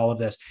event and all of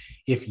this.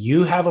 If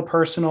you have a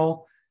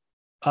personal,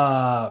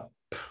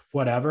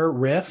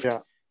 rift,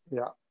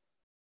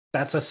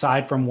 that's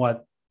aside from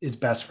what is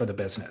best for the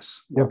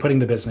business. We're putting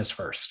the business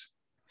first.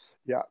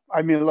 Yeah.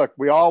 I mean, look,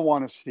 we all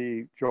want to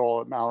see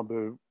Joel at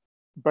Malibu,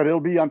 but it'll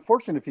be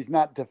unfortunate if he's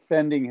not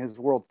defending his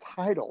world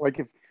title. Like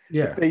if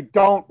they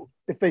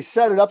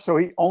set it up so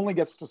he only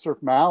gets to surf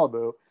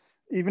Malibu,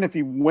 even if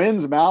he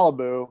wins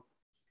Malibu,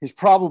 he's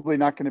probably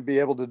not going to be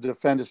able to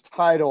defend his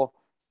title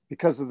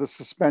because of the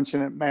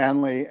suspension at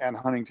Manly and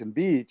Huntington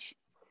Beach.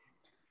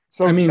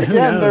 So I mean,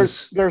 again,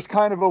 there's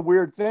kind of a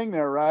weird thing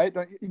there, right?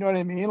 You know what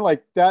I mean?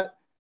 Like that.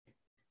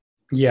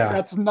 Yeah.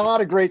 That's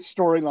not a great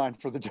storyline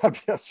for the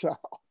WSL.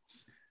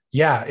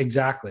 Yeah,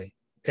 exactly.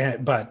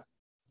 But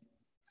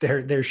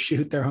they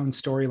shoot their own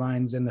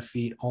storylines in the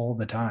feet all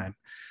the time.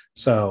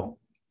 So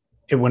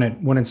it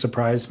wouldn't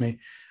surprise me.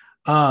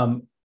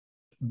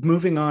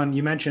 Moving on,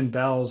 you mentioned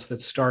Bells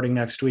that's starting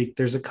next week.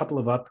 There's a couple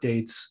of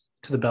updates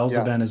to the Bells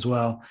event as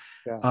well.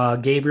 Yeah.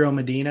 Gabriel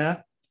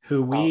Medina,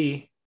 who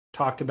we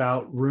talked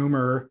about,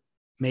 rumor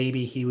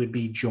maybe he would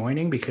be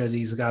joining because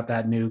he's got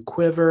that new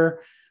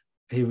quiver.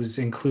 He was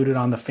included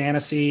on the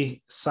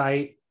fantasy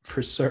site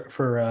for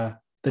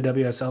the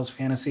WSL's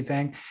fantasy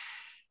thing.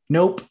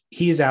 Nope,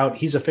 he's out.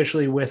 He's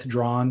officially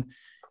withdrawn.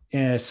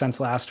 since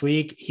last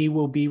week. He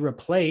will be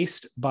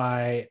replaced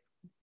by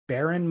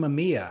Baron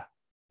Mamiya,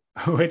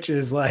 which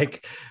is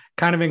like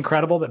kind of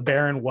incredible that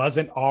Baron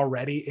wasn't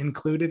already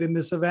included in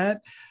this event.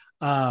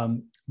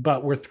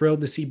 But we're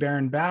thrilled to see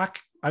Baron back.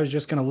 I was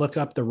just going to look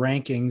up the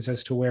rankings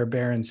as to where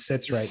Baron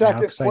sits right now.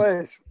 Second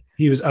place.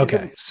 He was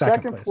okay.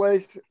 Second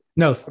place.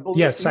 No,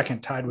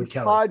 second, tied with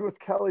Kelly. Tied with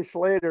Kelly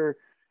Slater.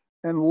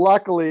 And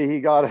luckily he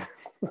got a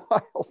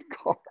wild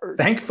card.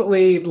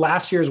 Thankfully,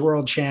 last year's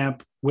world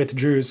champ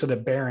withdrew so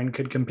that Baron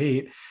could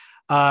compete.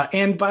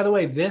 And by the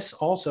way, this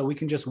also, we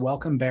can just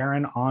welcome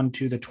Baron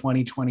onto the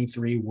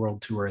 2023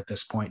 World Tour at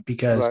this point,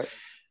 because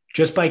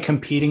just by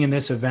competing in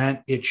this event,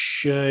 it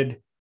should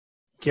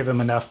give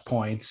him enough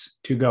points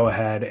to go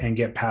ahead and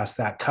get past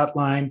that cut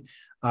line,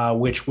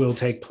 which will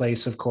take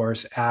place, of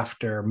course,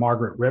 after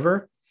Margaret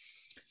River.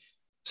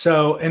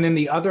 So, and then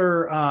the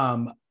other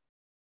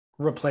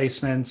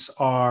replacements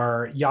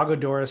are Yago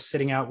Doris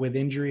sitting out with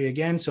injury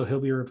again. So he'll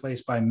be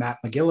replaced by Matt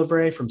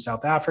McGillivray from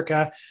South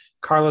Africa.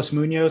 Carlos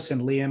Munoz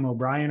and Liam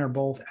O'Brien are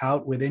both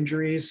out with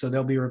injuries. So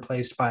they'll be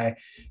replaced by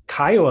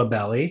Caio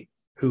Abelli,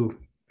 who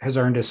has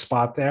earned his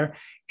spot there,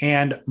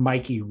 and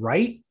Mikey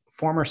Wright,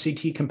 former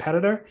CT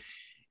competitor.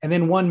 And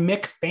then one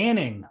Mick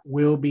Fanning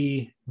will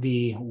be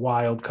the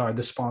wild card,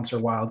 the sponsor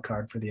wild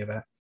card for the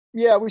event.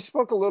 Yeah, we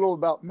spoke a little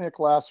about Mick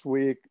last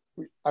week.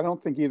 I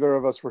don't think either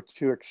of us were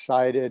too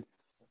excited.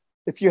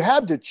 If you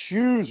had to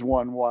choose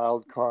one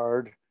wild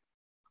card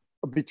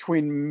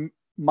between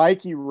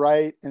Mikey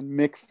Wright and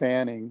Mick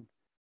Fanning,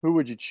 who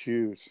would you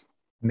choose?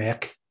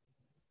 Mick.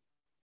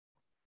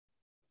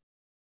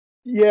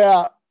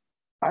 Yeah,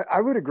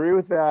 I would agree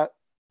with that.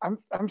 I'm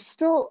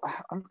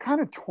kind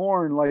of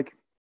torn. Like,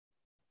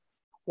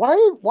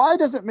 why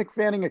doesn't Mick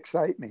Fanning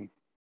excite me?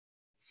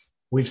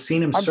 We've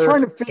seen him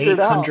surf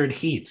 800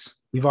 heats.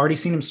 We've already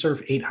seen him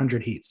surf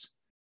 800 heats.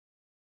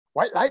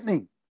 White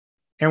Lightning.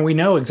 And we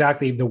know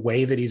exactly the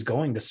way that he's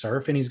going to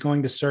surf, and he's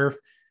going to surf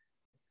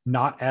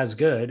not as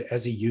good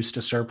as he used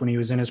to surf when he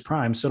was in his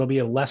prime. So it'll be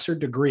a lesser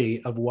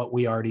degree of what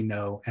we already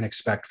know and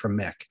expect from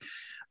Mick.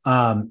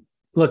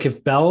 Look,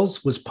 if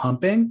Bells was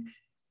pumping,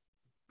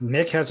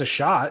 Mick has a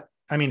shot.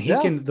 I mean, he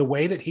can, the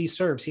way that he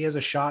serves, he has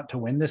a shot to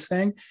win this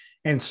thing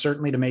and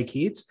certainly to make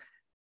heats.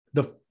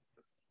 The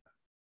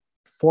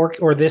fork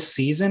or this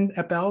season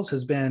at Bells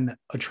has been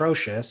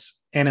atrocious.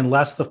 And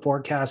unless the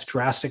forecast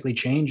drastically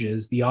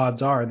changes, the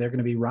odds are they're going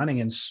to be running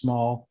in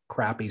small,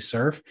 crappy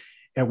surf,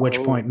 at which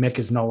point Mick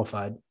is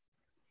nullified.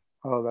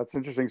 Oh, that's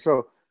interesting.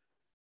 So,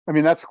 I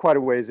mean, that's quite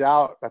a ways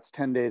out. That's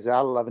 10 days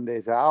out, 11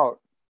 days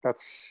out.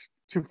 That's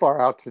too far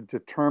out to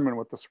determine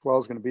what the swell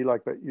is going to be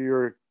like, but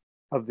you're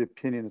of the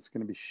opinion it's going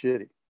to be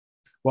shitty.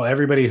 Well,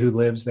 everybody who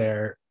lives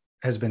there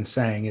has been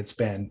saying it's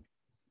been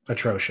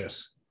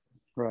atrocious.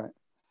 Right.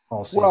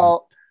 All season.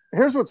 Well,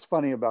 here's what's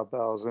funny about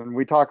Bells, and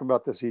we talk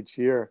about this each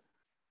year.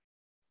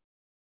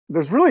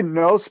 There's really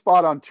no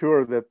spot on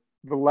tour that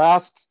the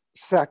last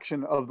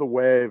section of the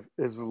wave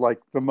is like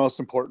the most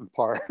important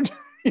part.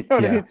 You know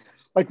what I mean?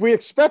 Like, we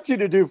expect you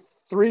to do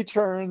 3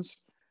 turns,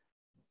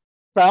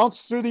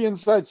 bounce through the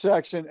inside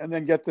section, and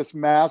then get this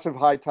massive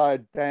high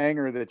tide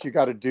banger that you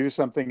got to do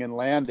something and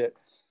land it.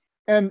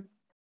 And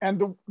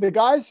the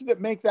guys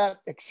that make that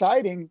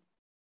exciting,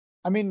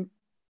 I mean,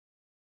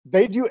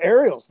 they do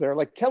aerials there.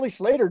 Like Kelly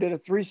Slater did a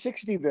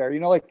 360 there. You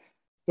know, like,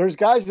 there's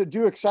guys that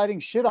do exciting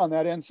shit on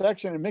that end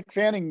section, and Mick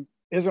Fanning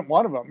isn't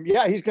one of them.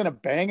 Yeah, he's going to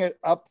bang it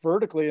up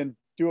vertically and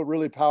do a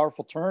really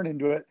powerful turn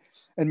into it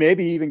and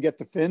maybe even get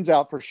the fins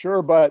out for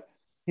sure, but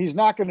he's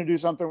not going to do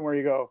something where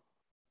you go,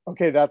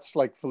 okay, that's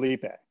like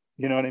Felipe.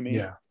 You know what I mean?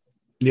 Yeah.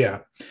 Yeah.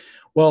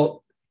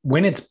 Well,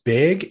 when it's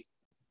big,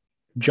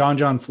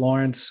 John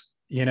Florence,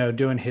 you know,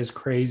 doing his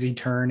crazy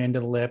turn into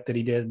the lip that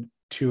he did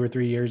 2 or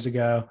 3 years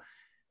ago.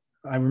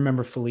 I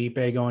remember Felipe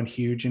going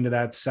huge into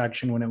that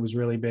section when it was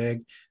really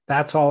big.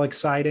 That's all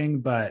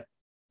exciting, but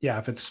yeah,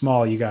 if it's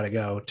small, you got to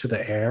go to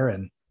the air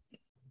and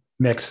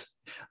mix.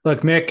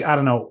 Look, Mick, I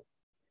don't know.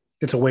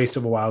 It's a waste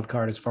of a wild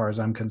card as far as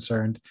I'm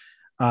concerned.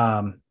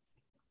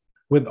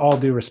 With all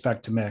due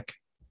respect to Mick.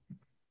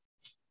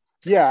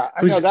 Yeah,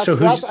 I know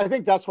I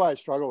think that's why I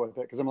struggle with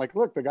it, because I'm like,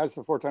 look, the guy's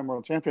the 4-time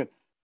world champion,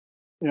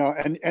 you know,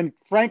 and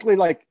frankly,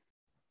 like,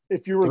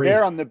 if you were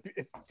there on the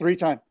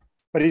 3-time,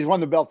 but he's won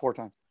the belt 4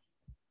 times.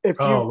 If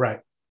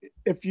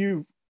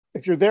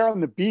you're there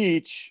on the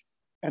beach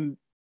and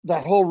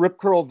that whole Rip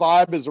Curl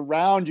vibe is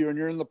around you and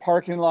you're in the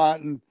parking lot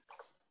and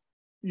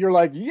you're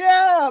like,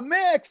 yeah,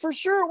 Mick, for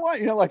sure. What?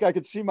 You know, like, I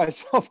could see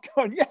myself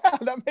going, yeah,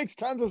 that makes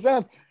tons of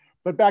sense.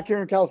 But back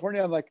here in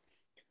California, I'm like,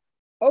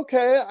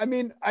 okay. I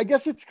mean, I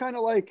guess it's kind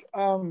of like,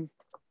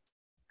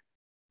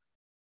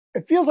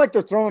 it feels like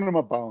they're throwing him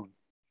a bone.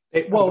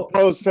 As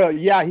opposed to,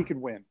 yeah, he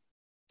could win.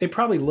 They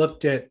probably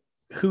looked at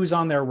who's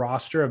on their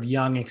roster of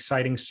young,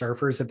 exciting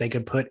surfers that they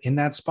could put in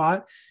that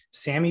spot.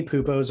 Sammy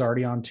Pupo's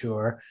already on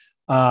tour.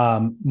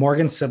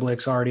 Morgan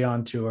Siblick's already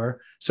on tour.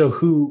 So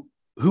who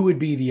would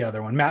be the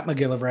other one? Matt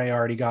McGillivray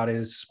already got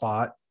his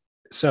spot.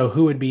 So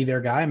who would be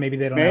their guy? Maybe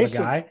they don't have a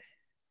guy.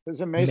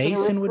 Is it Mason?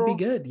 Mason would be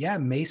good. Yeah,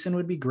 Mason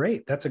would be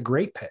great. That's a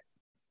great pick.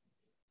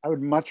 I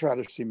would much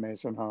rather see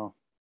Mason Ho.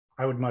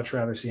 I would much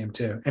rather see him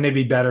too. And it'd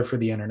be better for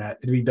the internet.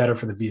 It'd be better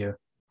for the view,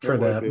 for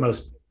the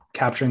most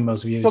capturing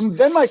most views. So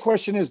then my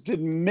question is,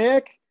 did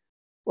Mick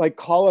like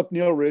call up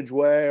Neil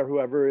Ridgway or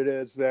whoever it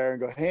is there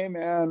and go, hey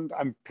man,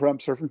 I'm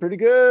surfing pretty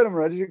good. I'm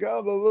ready to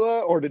go, blah, blah, blah.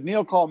 Or did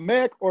Neil call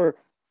Mick, or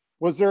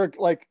was there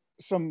like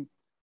some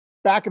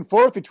back and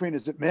forth between,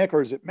 is it Mick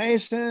or is it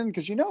Mason?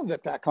 Because you know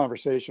that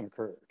conversation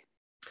occurred.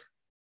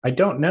 I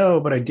don't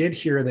know, but I did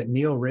hear that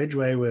Neil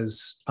Ridgway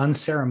was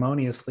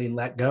unceremoniously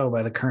let go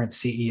by the current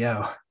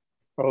CEO.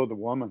 Oh, the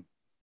woman.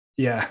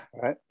 Yeah.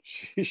 Right.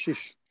 She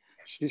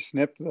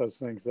snipped those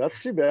things. That's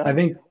too bad.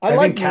 I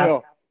like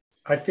Neil.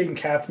 I think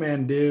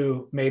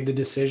Kathmandu made the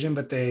decision,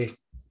 but they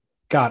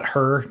got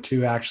her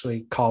to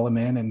actually call him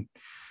in and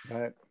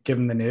give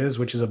him the news,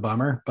 which is a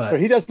bummer. But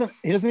he doesn't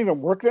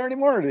even work there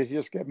anymore, or did he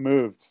just get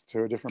moved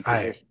to a different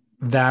position?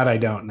 I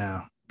don't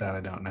know.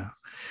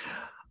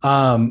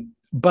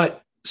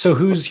 But so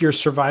who's your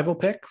survival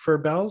pick for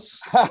Bells?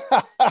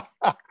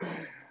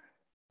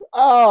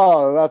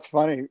 Oh, that's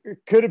funny.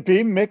 Could it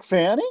be Mick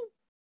Fanning?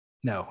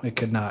 No, it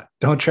could not.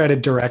 Don't try to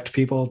direct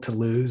people to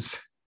lose.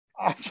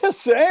 I'm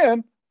just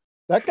saying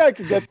that guy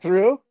could get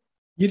through.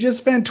 You just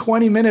spent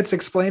 20 minutes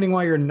explaining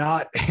why you're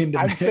not into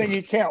I'm Mick. saying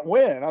he can't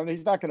win. I mean,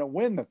 he's not going to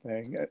win the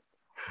thing.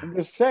 I'm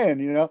just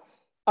saying,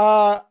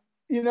 okay,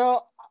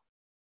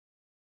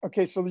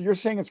 so you're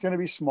saying it's going to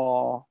be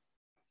small.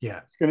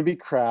 Yeah. It's going to be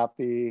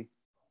crappy.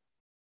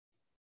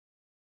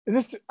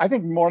 I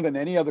think more than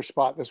any other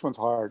spot, this one's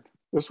hard.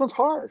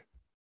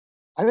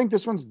 I think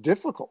this one's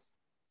difficult.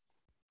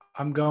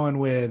 I'm going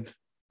with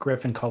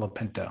Griffin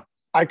Colapinto.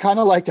 I kind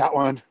of like that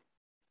one.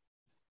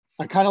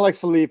 I kind of like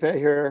Felipe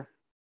here.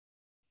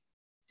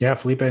 Yeah,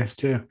 Felipe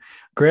too.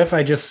 Griff,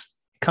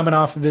 coming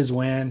off of his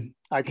win.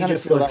 I kind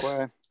of feel that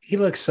way. He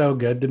looks so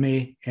good to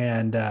me.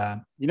 And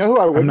you know who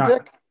I would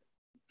pick?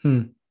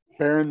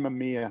 Baron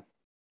Mamiya.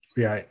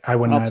 Yeah, I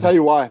wouldn't. I'll tell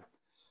you why. A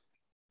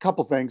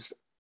couple things.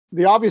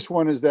 The obvious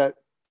one is that,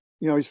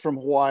 he's from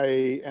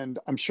Hawaii, and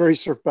I'm sure he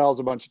surfed Bells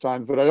a bunch of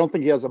times, but I don't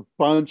think he has a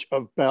bunch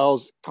of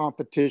Bells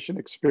competition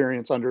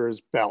experience under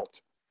his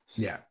belt.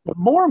 Yeah. But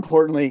more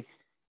importantly,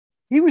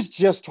 he was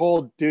just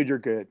told, dude, you're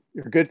good.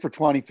 You're good for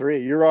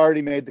 23. You're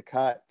already made the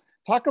cut.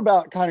 Talk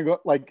about kind of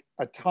like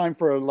a time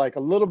for like a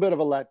little bit of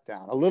a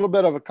letdown, a little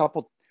bit of a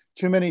couple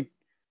too many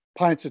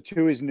pints of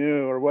Tui's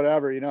new or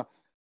whatever,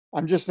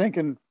 I'm just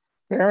thinking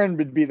Baron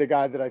would be the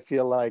guy that I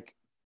feel like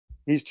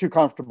he's too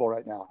comfortable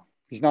right now.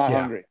 He's not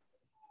hungry.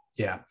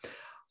 Yeah.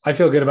 I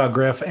feel good about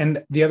Griff.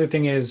 And the other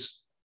thing is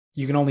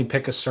you can only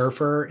pick a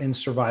surfer in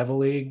Survival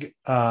League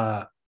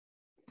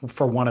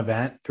for one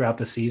event throughout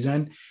the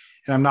season.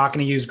 And I'm not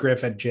going to use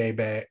Griff at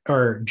J-Bay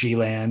or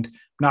G-Land. I'm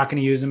not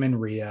going to use him in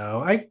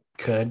Rio. I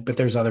could, but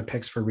there's other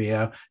picks for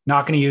Rio.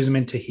 Not going to use him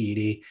in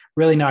Tahiti.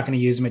 Really not going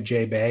to use him at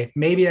J-Bay.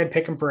 Maybe I'd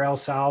pick him for El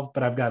Salve,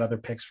 but I've got other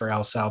picks for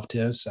El Salve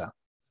too. So,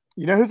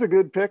 who's a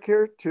good pick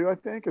here too, I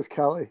think, is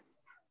Kelly.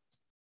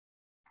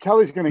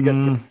 Kelly's going to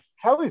get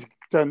Kelly's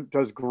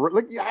does great.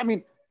 Like, I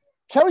mean,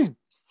 Kelly's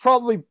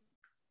probably,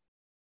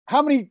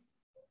 how many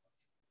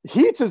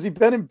heats has he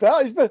been in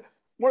Bells? He's been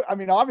more,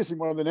 obviously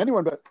more than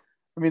anyone, but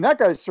that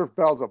guy's surfed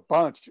Bells a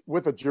bunch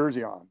with a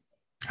jersey on.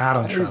 I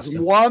don't trust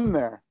him. Won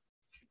there.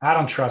 I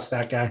don't trust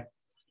that guy.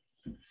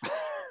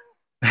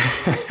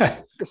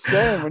 Just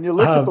saying, when you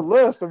look at the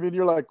list,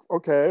 you're like,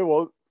 okay,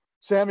 well,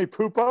 Sammy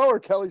Pupo or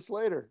Kelly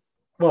Slater?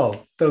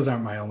 Well, those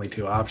aren't my only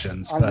two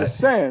options. I'm just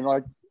saying,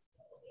 like.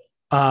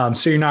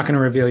 So you're not going to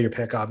reveal your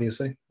pick,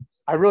 obviously?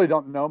 I really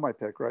don't know my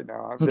pick right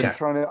now. I've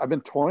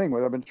been toying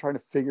with it. I've been trying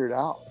to figure it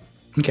out.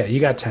 Okay, you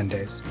got 10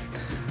 days.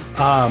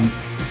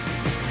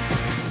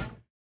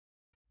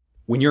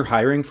 When you're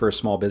hiring for a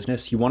small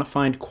business, you want to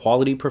find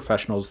quality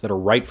professionals that are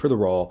right for the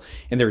role,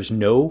 and there's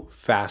no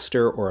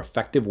faster or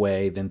effective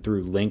way than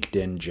through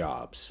LinkedIn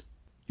Jobs.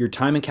 Your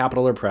time and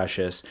capital are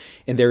precious,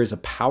 and there is a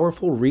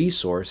powerful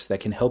resource that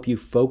can help you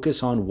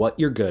focus on what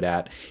you're good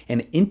at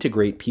and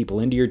integrate people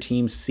into your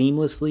team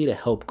seamlessly to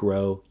help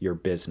grow your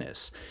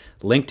business.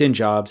 LinkedIn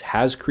Jobs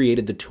has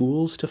created the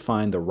tools to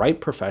find the right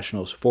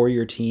professionals for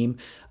your team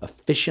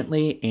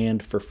efficiently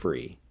and for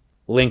free.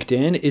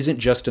 LinkedIn isn't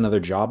just another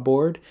job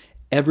board.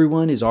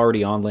 Everyone is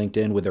already on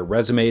LinkedIn with their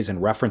resumes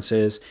and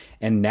references,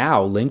 and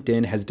now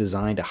LinkedIn has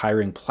designed a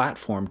hiring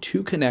platform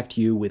to connect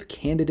you with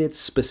candidates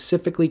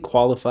specifically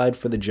qualified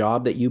for the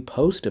job that you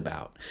post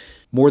about.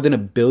 More than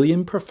 1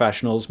 billion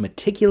professionals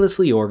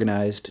meticulously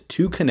organized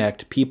to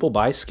connect people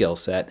by skill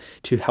set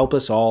to help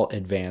us all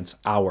advance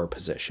our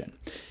position.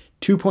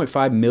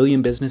 2.5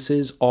 million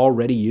businesses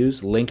already use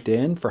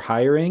LinkedIn for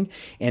hiring,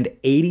 and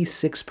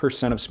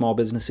 86% of small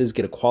businesses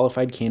get a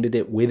qualified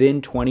candidate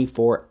within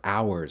 24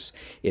 hours.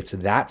 It's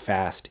that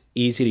fast,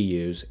 easy to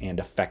use, and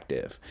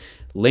effective.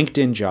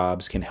 LinkedIn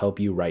Jobs can help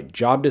you write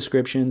job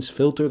descriptions,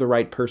 filter the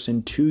right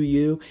person to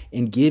you,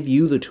 and give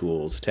you the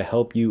tools to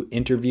help you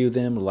interview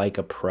them like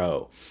a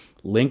pro.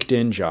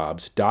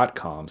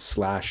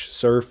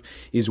 LinkedInjobs.com/surf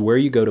is where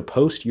you go to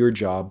post your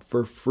job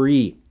for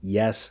free.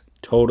 Yes,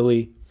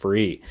 Totally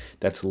free.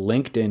 That's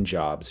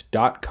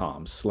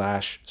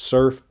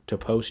linkedinjobs.com/surf to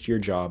post your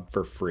job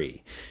for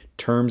free.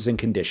 Terms and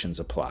conditions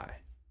apply.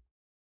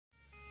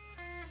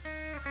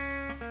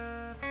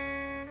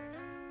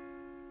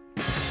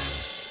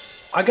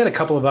 I got a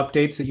couple of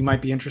updates that you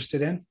might be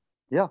interested in.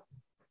 Yeah.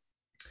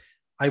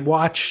 I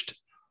watched,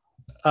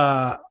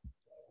 so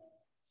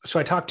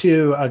I talked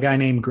to a guy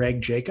named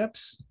Greg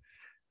Jacobs,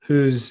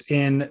 who's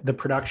in the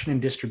production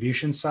and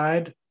distribution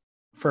side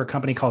for a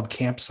company called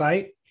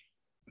Campsite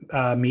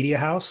Media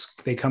House.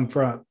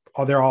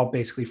 They're all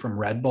basically from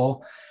Red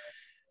Bull,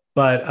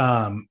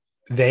 but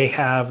they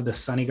have the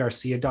Sonny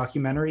Garcia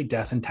documentary,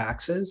 Death and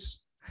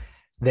Taxes.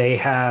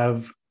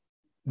 They're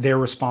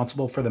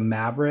responsible for the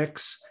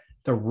Mavericks,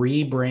 the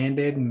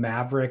rebranded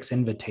Mavericks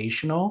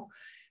Invitational.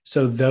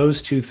 So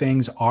those two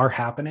things are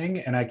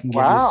happening, and I can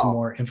give you some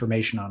more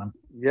information on them.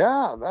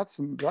 Yeah, that's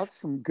some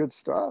good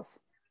stuff.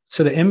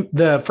 So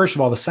the first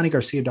of all, the Sonny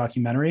Garcia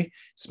documentary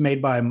is made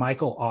by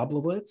Michael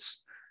Oblowitz,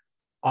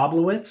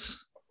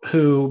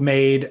 who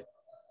made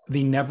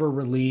the never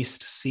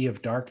released Sea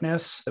of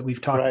Darkness that we've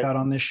talked about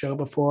on this show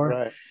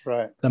before.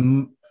 Right.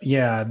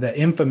 The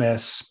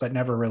infamous but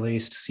never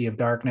released Sea of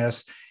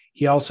Darkness.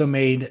 He also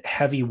made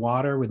Heavy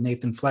Water with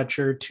Nathan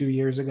Fletcher 2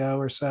 years ago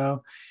or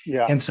so.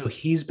 Yeah. And so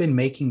he's been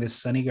making this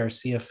Sonny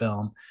Garcia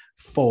film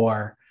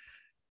for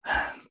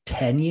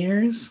 10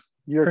 years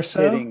or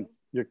so.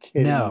 You're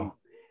kidding. No. Me.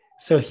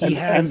 So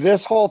and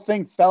this whole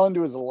thing fell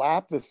into his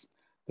lap, this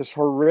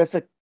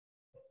horrific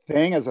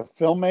thing as a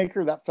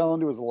filmmaker that fell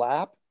into his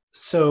lap.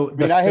 So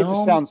I hate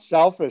to sound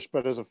selfish,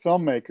 but as a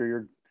filmmaker,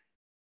 you're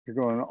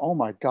going, oh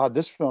my God,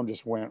 this film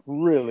just went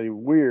really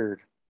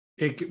weird.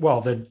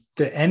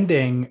 The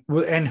ending,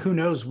 and who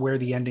knows where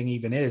the ending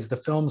even is. The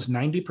film's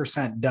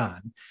 90%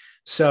 done.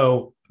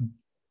 So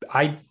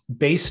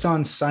based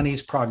on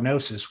Sonny's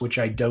prognosis, which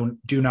I do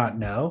not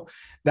know,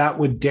 that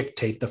would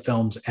dictate the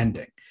film's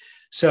ending.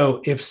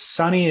 So if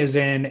Sonny is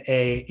in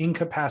a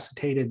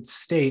incapacitated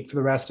state for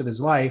the rest of his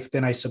life,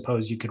 then I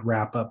suppose you could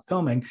wrap up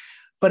filming.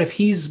 But if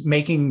he's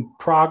making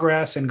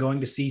progress and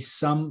going to see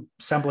some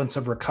semblance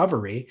of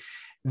recovery,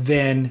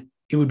 then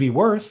it would be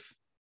worth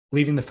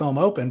leaving the film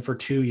open for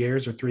 2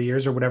 years or 3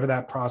 years or whatever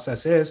that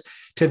process is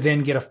to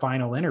then get a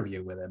final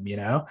interview with him,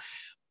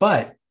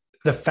 But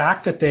the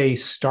fact that they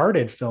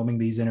started filming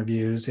these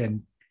interviews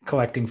and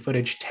collecting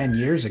footage 10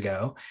 years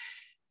ago,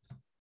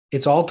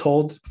 it's all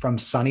told from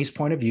Sonny's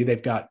point of view.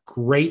 They've got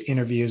great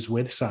interviews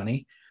with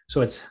Sonny. So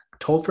it's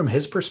told from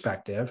his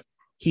perspective.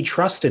 He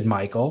trusted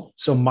Michael.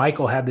 So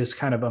Michael had this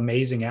kind of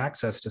amazing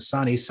access to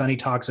Sonny. Sonny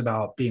talks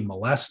about being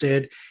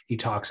molested. He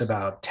talks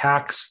about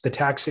the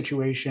tax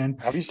situation.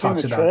 Have you seen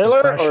the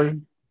trailer? Or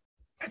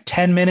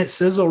 10-minute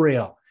sizzle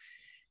reel.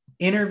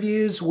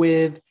 Interviews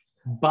with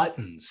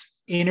Buttons.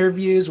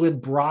 Interviews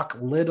with Brock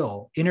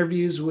Little.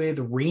 Interviews with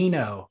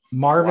Reno,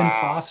 Marvin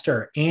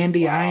Foster,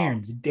 Andy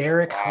Irons,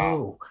 Derek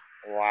Ho.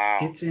 Wow.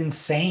 It's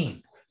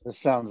insane. This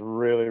sounds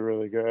really,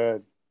 really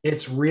good.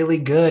 It's really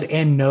good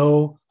and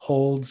no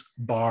holds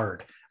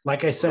barred.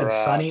 Like I said,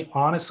 Sonny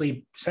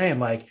honestly saying,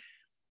 like,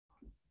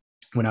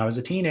 when I was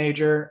a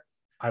teenager,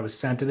 I was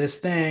sent to this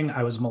thing.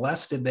 I was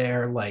molested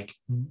there.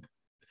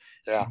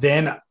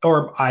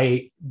 Or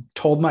I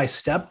told my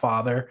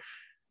stepfather,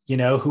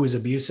 who was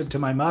abusive to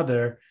my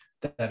mother,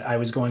 that I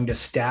was going to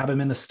stab him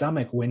in the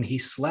stomach when he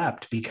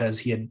slept because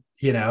he had,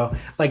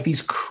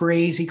 these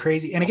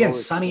crazy. And again,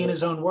 Sonny in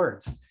his own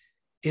words,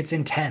 it's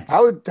intense.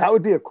 That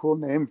would be a cool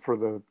name for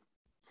the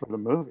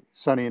movie,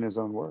 Sonny in his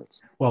own words.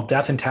 Well,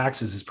 Death and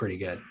Taxes is pretty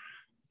good.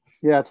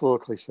 Yeah, it's a little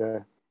cliche.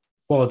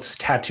 Well, it's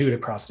tattooed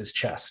across his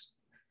chest.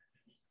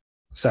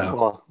 So,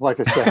 well, like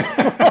I said,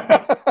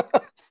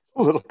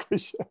 a little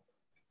cliche.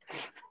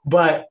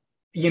 But,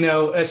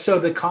 so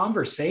the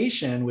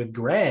conversation with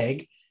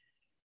Greg,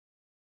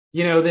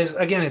 this,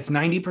 again, it's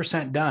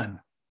 90%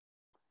 done.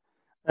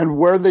 And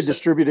where are they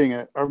distributing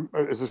it? Or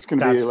is this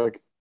going to be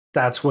like?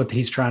 That's what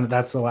he's trying to,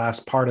 that's the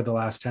last part of the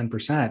last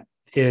 10%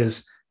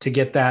 is to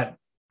get that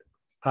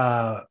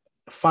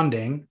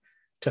funding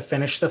to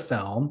finish the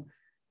film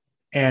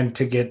and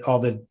to get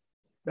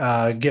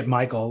get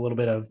Michael a little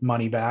bit of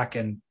money back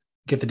and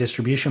get the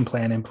distribution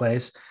plan in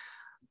place.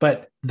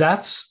 But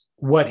that's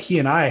what he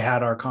and I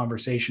had our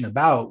conversation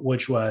about,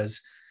 which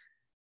was,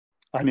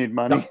 I need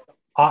money.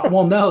 It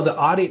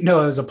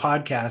was a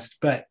podcast,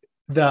 but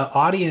the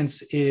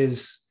audience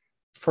is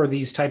for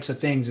these types of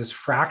things is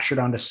fractured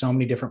onto so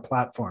many different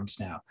platforms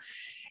now.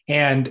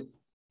 And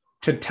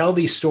to tell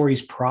these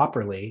stories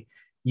properly,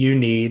 you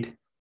need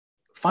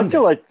funding. I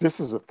feel like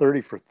this is a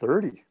 30 for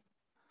 30.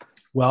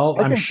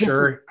 Well, I'm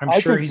sure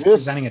he's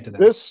presenting it to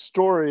them. This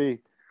story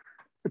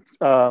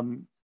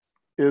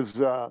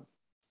is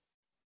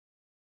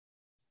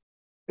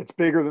it's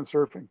bigger than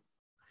surfing.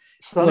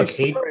 Sonny's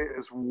story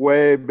is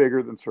way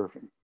bigger than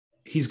surfing.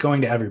 He's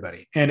going to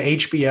everybody. And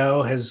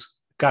HBO has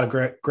got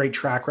a great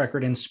track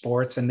record in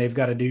sports, and they've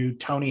got a new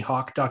Tony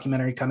Hawk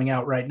documentary coming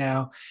out right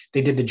now.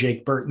 They did the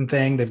Jake Burton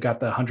thing. They've got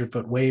the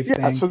 100-foot wave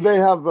thing. So they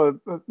have I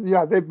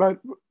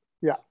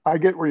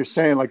get what you're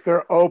saying. Like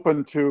they're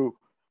open to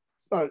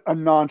a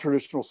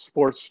non-traditional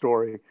sports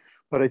story,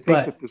 but I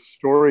think that the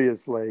story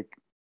is like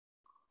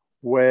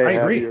way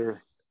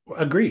heavier.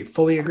 Agree.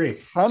 Fully agree.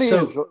 Sonny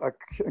is an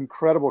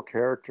incredible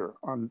character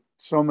on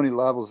so many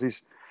levels.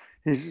 He's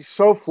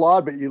so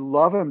flawed, but you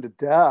love him to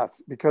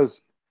death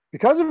because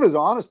of his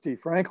honesty,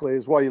 frankly,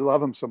 is why you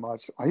love him so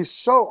much. He's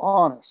so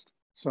honest,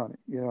 Sonny,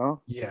 you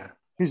know? Yeah.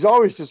 He's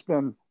always just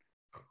been,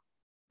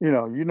 you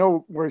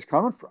know where he's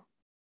coming from.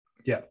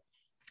 Yeah.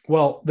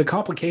 Well, the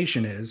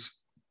complication is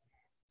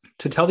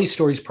to tell these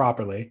stories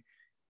properly,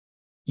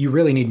 you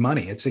really need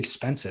money. It's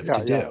expensive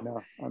to do. I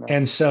know.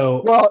 And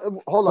so,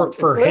 well, hold on.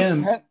 For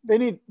him, they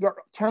need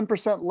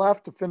 10%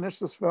 left to finish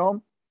this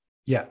film.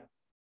 Yeah.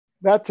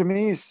 That to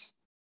me is,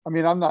 I'm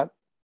not,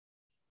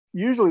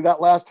 usually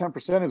that last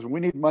 10% is we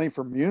need money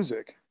for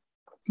music.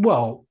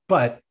 Well,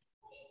 but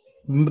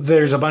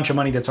there's a bunch of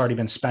money that's already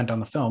been spent on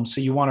the film.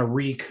 So you want to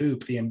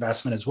recoup the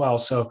investment as well.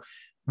 So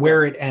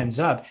where it ends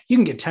up, you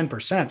can get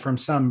 10% from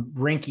some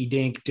rinky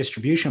dink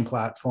distribution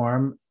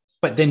platform,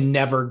 but then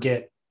never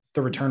get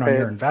the return on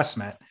your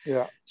investment.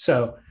 Yeah.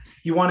 So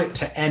you want it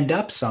to end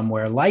up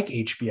somewhere like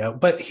HBO.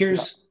 But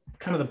here's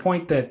kind of the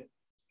point that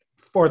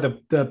for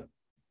the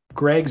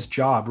Greg's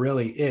job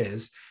really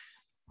is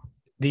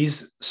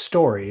these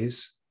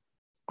stories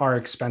are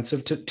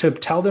expensive to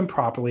tell them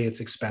properly. It's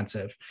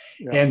expensive.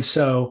 Yeah. And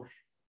so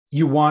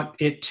you want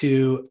it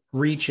to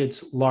reach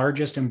its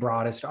largest and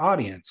broadest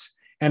audience.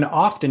 And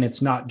often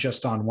it's not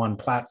just on one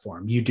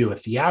platform. You do a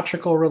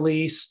theatrical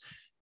release,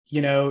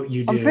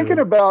 I'm thinking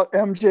about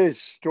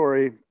MJ's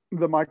story,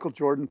 the Michael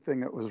Jordan thing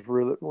that was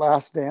really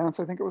Last Dance,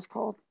 I think it was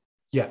called.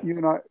 Yeah.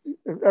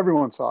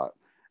 Everyone saw it.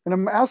 And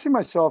I'm asking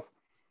myself,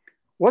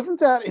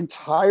 wasn't that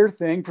entire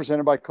thing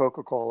presented by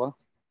Coca-Cola?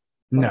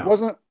 No. It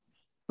wasn't,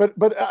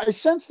 but I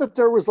sense that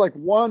there was like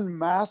one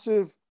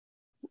massive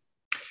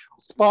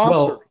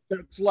sponsor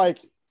that's like,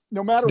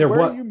 no matter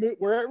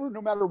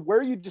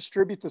where you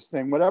distribute this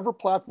thing, whatever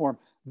platform,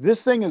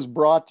 this thing is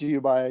brought to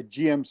you by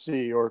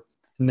GMC or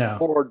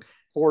Ford,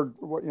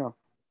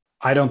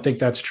 I don't think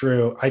that's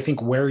true. I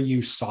think where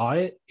you saw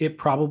it, it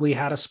probably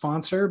had a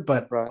sponsor,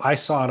 but I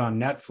saw it on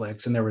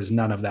Netflix and there was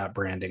none of that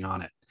branding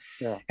on it.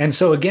 Yeah. And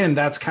so again,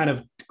 that's kind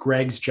of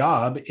Greg's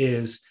job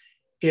is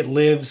it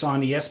lives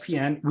on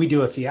ESPN. We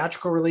do a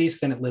theatrical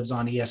release, then it lives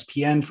on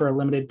ESPN for a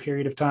limited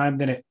period of time.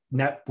 Then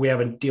we have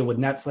a deal with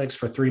Netflix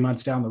for 3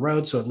 months down the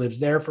road. So it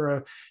lives there for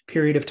a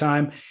period of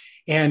time.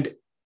 And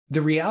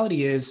the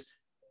reality is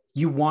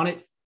you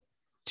want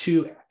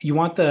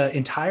the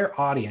entire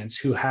audience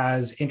who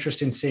has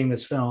interest in seeing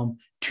this film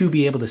to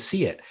be able to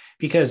see it,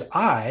 because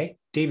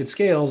David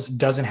Scales,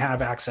 doesn't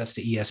have access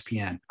to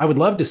ESPN. I would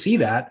love to see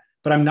that,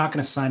 but I'm not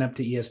going to sign up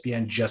to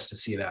ESPN just to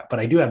see that. But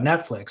I do have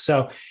Netflix.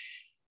 So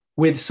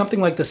with something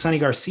like the Sonny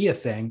Garcia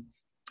thing,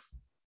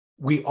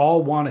 we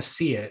all want to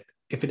see it.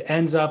 If it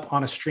ends up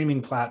on a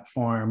streaming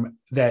platform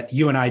that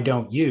you and I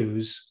don't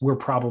use, we're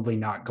probably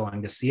not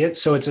going to see it.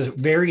 So it's a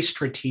very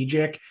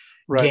strategic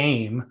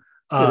game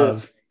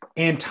of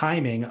and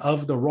timing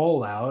of the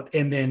rollout,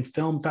 and then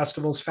film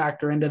festivals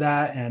factor into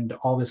that and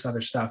all this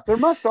other stuff. There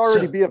must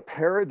already be a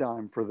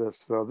paradigm for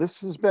this, though. This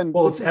has been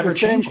it's ever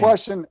changing. The same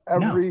question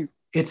every. No,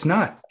 it's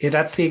not.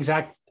 That's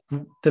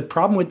the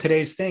problem with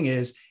today's thing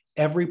is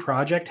every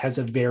project has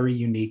a very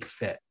unique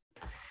fit,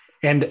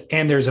 and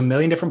there's a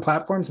million different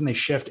platforms, and they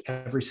shift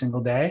every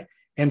single day,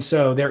 and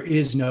so there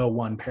is no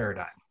one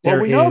paradigm.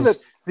 We know that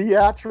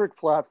theatric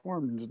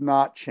platform is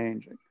not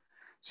changing.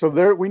 So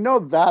we know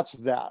that's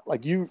that.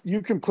 Like you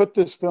can put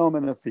this film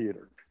in a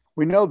theater.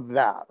 We know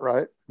that,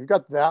 right? We've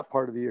got that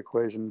part of the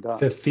equation done.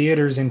 The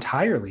theater's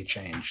entirely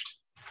changed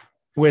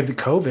with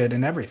COVID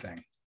and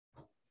everything.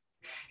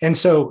 And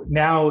so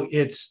now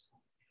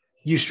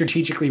you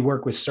strategically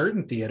work with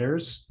certain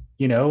theaters,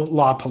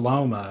 La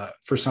Paloma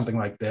for something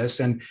like this.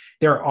 And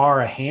there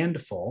are a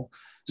handful.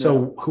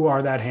 So who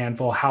are that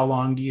handful? How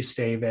long do you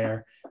stay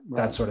there?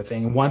 That sort of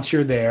thing. Once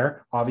you're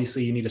there,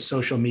 obviously you need a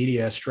social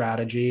media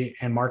strategy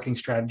and marketing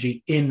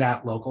strategy in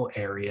that local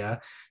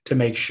area to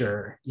make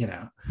sure,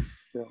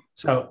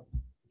 So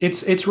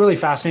it's really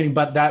fascinating,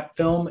 but that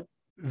film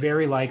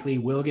very likely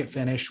will get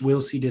finished.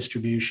 We'll see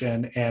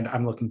distribution, and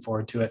I'm looking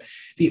forward to it.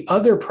 The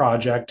other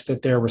project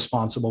that they're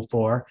responsible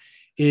for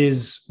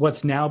is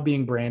what's now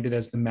being branded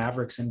as the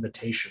Mavericks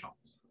Invitational.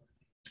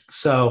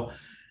 So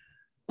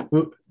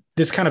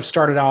this kind of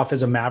started off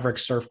as a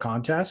Mavericks surf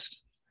contest.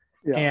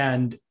 Yeah.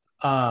 And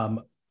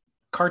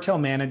Cartel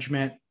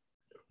Management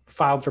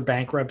filed for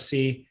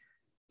bankruptcy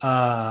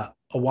a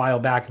while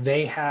back.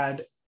 They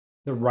had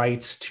the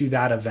rights to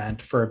that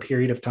event for a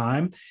period of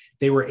time.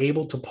 They were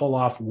able to pull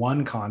off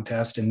one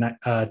contest in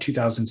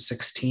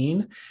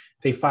 2016.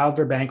 They filed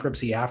for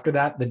bankruptcy after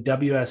that. The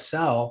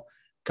WSL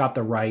got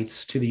the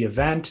rights to the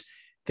event.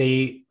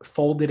 They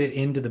folded it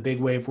into the Big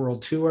Wave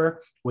World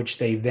Tour,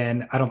 which I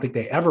don't think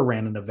they ever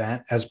ran an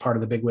event as part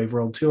of the Big Wave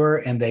World Tour,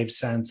 and they've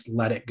since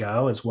let it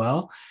go as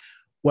well.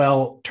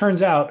 Well,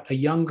 turns out a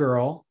young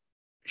girl,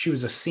 she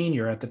was a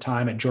senior at the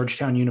time at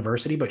Georgetown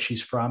University, but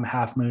she's from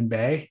Half Moon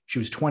Bay. She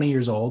was 20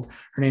 years old.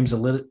 Her name's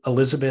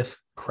Elizabeth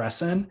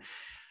Cresson.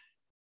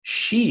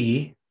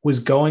 She was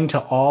going to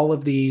all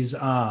of these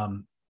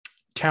town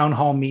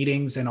hall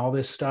meetings and all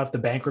this stuff, the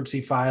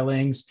bankruptcy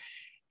filings,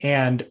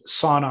 and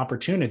saw an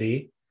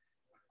opportunity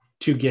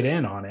to get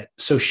in on it.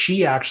 So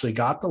she actually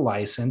got the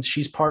license.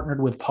 She's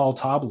partnered with Paul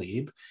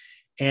Taublieb,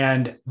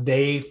 and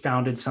they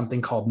founded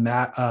something called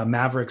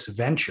Mavericks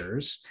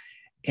Ventures.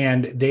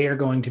 And they are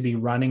going to be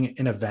running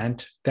an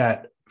event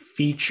that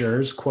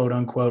features, quote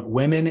unquote,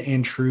 women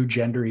in true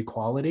gender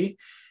equality.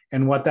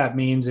 And what that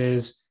means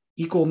is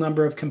equal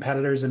number of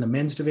competitors in the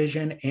men's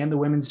division and the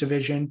women's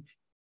division.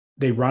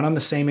 They run on the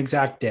same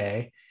exact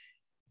day,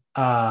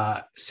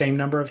 same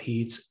number of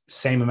heats,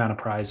 same amount of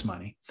prize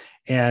money.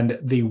 And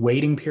the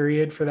waiting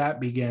period for that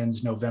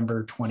begins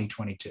November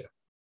 2022.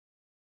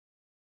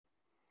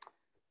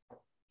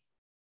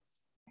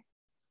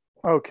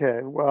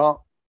 Okay,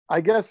 well,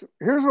 I guess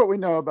here's what we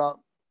know about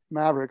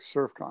Mavericks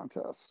surf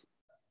contests.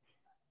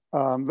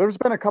 There's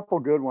been a couple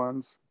good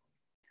ones,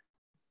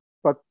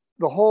 but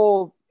the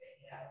whole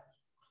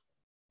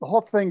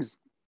thing's,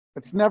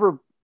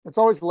 it's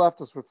always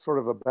left us with sort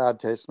of a bad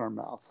taste in our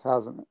mouth,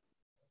 hasn't it?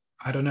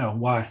 I don't know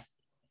why.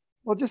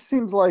 Well, it just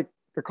seems like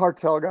the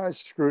cartel guys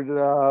screwed it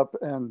up,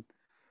 and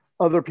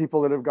other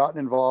people that have gotten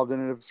involved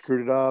in it have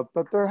screwed it up.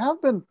 But there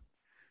have been,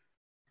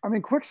 I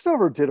mean,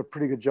 Quicksilver did a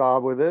pretty good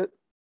job with it,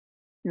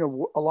 you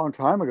know, a long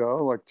time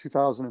ago, like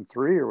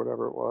 2003 or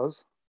whatever it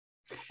was.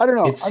 I don't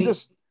know.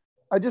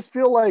 I just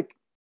feel like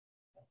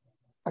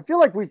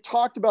we've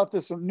talked about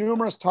this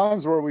numerous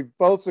times where we've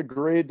both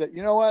agreed that,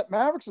 you know what,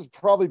 Mavericks is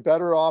probably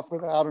better off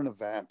without an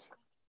event.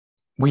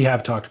 We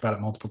have talked about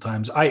it multiple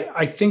times.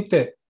 I think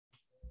that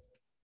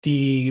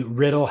the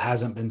riddle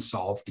hasn't been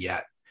solved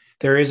yet.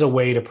 There is a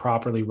way to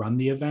properly run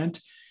the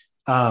event.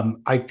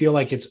 I feel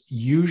like it's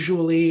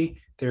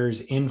usually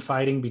there's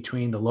infighting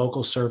between the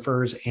local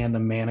surfers and the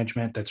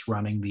management that's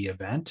running the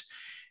event.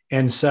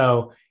 And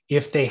so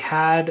if they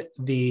had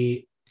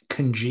the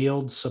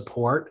congealed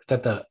support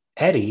that the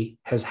Eddie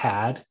has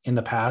had in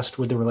the past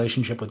with the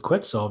relationship with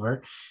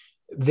Quicksilver,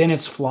 then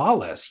it's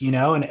flawless, you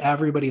know, and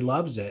everybody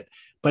loves it.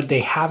 But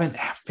they haven't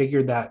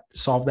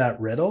solved that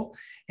riddle.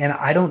 And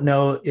I don't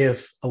know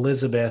if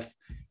Elizabeth,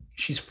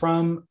 she's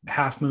from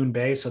Half Moon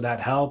Bay, so that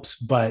helps,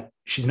 but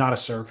she's not a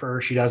surfer.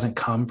 She doesn't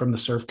come from the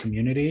surf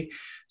community.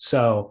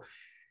 So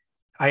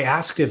I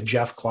asked if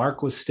Jeff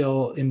Clark was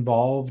still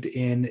involved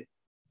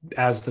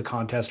as the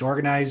contest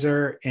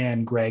organizer,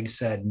 and Greg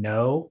said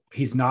no,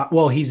 he's not.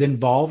 Well, he's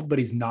involved, but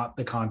he's not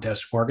the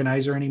contest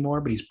organizer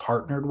anymore, but he's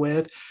partnered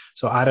with.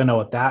 So I don't know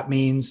what that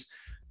means.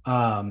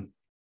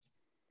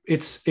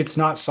 It's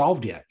not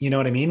solved yet. You know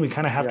what I mean? We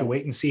kind of have to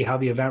wait and see how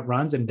the event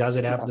runs, and does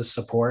it have the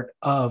support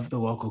of the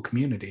local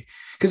community?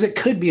 Because it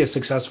could be a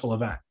successful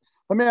event.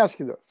 Let me ask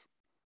you this.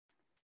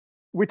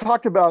 We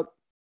talked about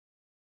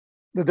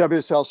the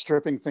WSL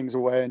stripping things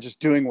away and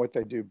just doing what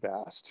they do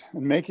best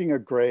and making a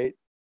great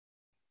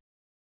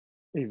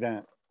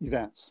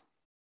events.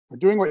 Or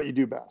doing what you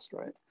do best,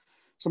 right?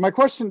 So my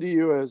question to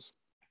you is,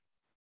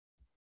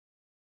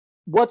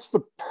 what's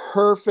the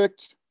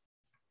perfect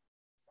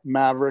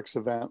Mavericks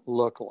event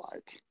look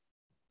like?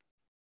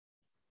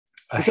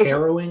 A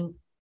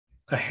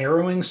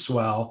harrowing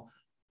swell,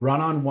 run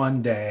on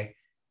one day,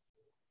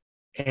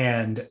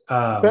 and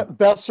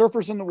best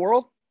surfers in the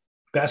world?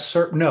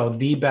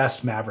 The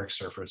best Maverick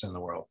surfers in the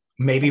world.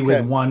 Maybe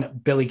with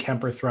one Billy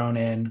Kemper thrown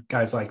in,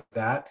 guys like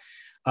that.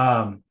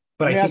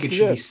 But I think it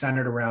should be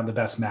centered around the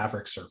best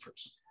Maverick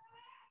surfers.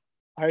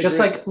 Just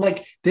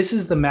like this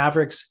is the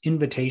Mavericks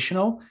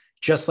Invitational,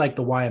 just like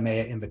the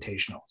Waimea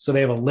Invitational. So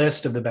they have a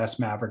list of the best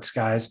Mavericks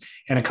guys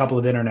and a couple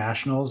of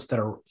internationals that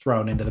are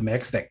thrown into the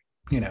mix that,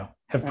 you know,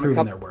 have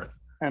proven their worth.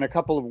 And a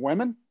couple of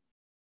women?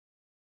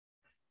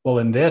 Well,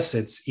 in this,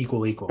 it's equal.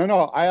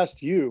 No, I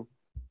asked you,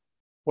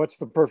 what's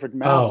the perfect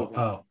Mavs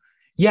event?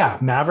 Yeah,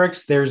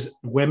 Mavericks, there's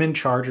women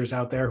chargers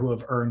out there who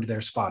have earned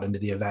their spot into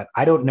the event.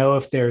 I don't know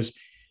if there's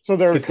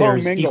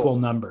equal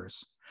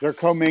numbers. They're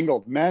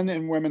commingled. Men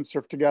and women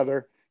surf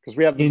together because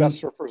we have the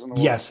best surfers in the world.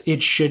 Yes,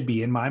 it should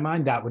be. In my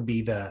mind, that would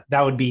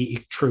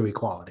be true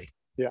equality.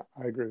 Yeah,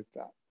 I agree with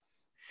that.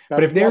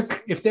 But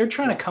if they're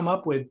trying to come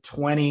up with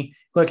 20,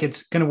 look,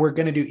 we're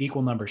gonna do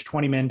equal numbers,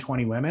 20 men,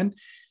 20 women.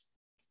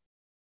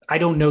 I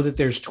don't know that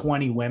there's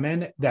 20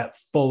 women that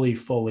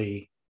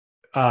fully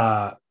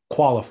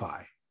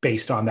qualify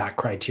based on that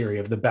criteria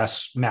of the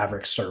best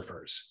Maverick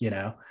surfers, you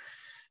know?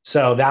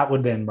 So that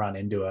would then run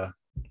into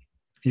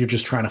you're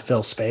just trying to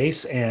fill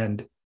space.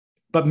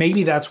 But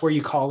maybe that's where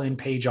you call in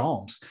Paige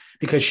Alms,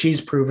 because she's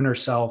proven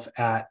herself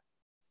at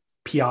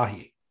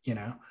Piahi, you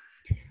know?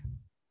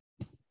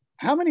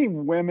 How many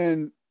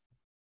women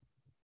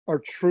are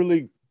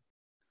truly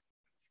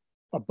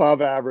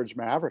above average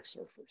Maverick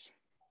surfers?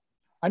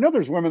 I know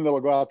there's women that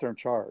will go out there and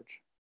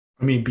charge.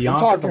 I mean,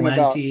 Bianca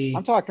Valenti.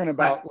 I'm talking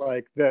about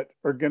that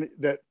are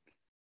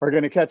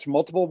gonna catch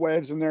multiple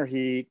waves in their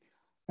heat,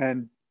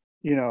 and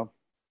you know,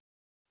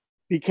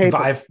 be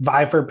capable.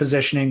 Vie for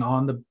positioning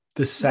on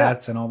the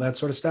sets and all that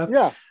sort of stuff.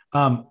 Yeah.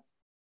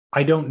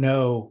 I don't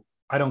know.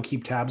 I don't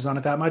keep tabs on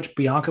it that much.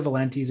 Bianca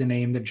Valenti's a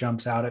name that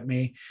jumps out at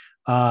me.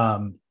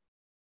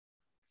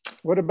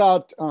 What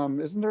about,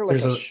 isn't there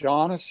like There's a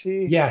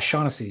Shaughnessy? Yeah,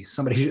 Shaughnessy.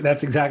 Somebody,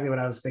 that's exactly what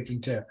I was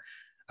thinking too.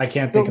 I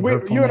can't think of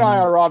her full you and name. I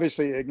are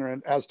obviously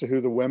ignorant as to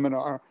who the women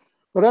are,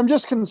 but I'm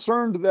just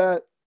concerned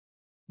that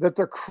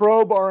they're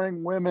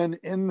crowbarring women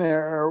in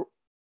there,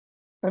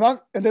 and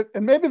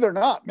maybe they're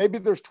not. Maybe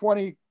there's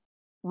 20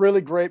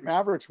 really great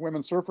Mavericks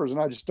women surfers, and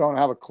I just don't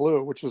have a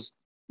clue, which is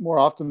more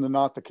often than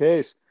not the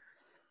case.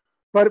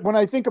 But when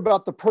I think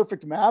about the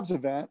perfect Mavs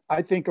event,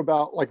 I think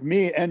about, like,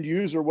 me, end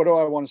user, what do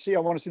I want to see? I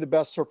want to see the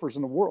best surfers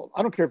in the world.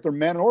 I don't care if they're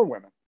men or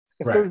women.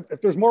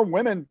 If there's more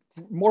women,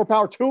 more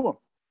power to them.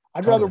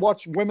 I'd rather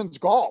watch women's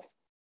golf.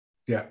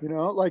 Yeah. You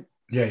know, like,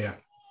 yeah.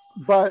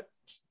 But,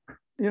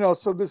 you know,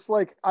 so this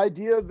like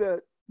idea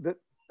that,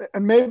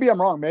 and maybe I'm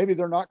wrong. Maybe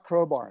they're not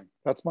crowbarring.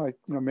 That's my,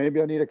 you know,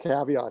 maybe I need a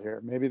caveat here.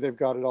 Maybe they've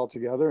got it all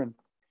together, and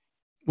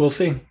we'll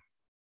see.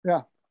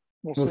 Yeah.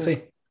 We'll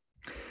see.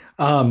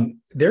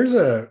 There's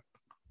a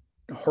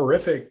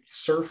horrific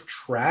surf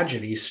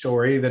tragedy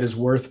story that is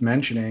worth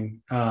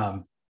mentioning,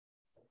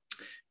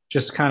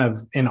 just kind of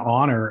in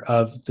honor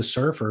of the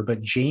surfer,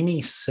 but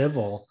Jamie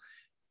Civil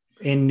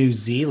in New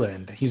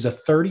Zealand, he's a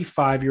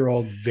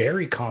 35-year-old,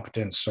 very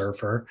competent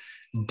surfer,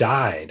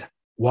 died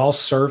while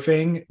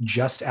surfing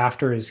just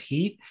after his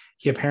heat.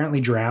 He apparently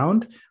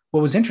drowned.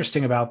 What was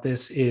interesting about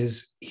this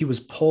is he was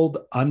pulled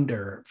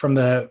under from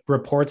the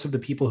reports of the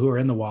people who were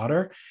in the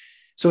water.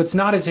 So it's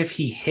not as if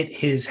he hit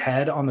his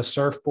head on the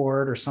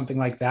surfboard or something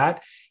like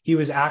that. He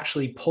was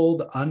actually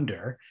pulled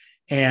under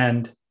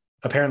and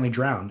apparently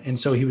drowned. And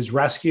so he was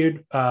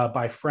rescued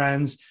by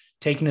friends,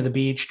 taken to the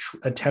beach,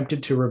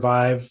 attempted to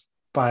revive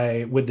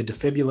with the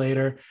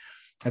defibrillator.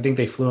 I think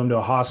they flew him to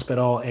a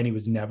hospital and he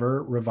was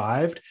never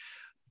revived.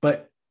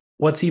 But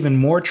what's even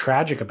more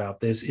tragic about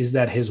this is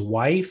that his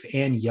wife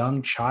and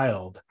young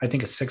child, I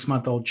think a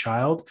 6-month-old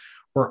child,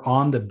 were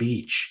on the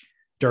beach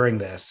during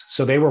this.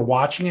 So they were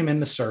watching him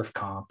in the surf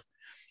comp.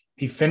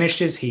 He finished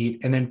his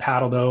heat and then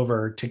paddled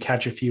over to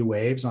catch a few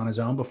waves on his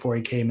own before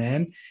he came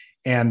in.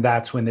 And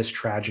that's when this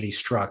tragedy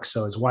struck.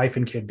 So his wife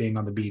and kid being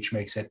on the beach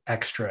makes it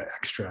extra,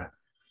 extra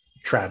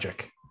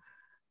tragic.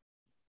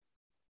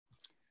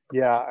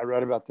 Yeah, I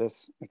read about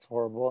this. It's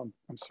horrible.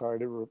 I'm sorry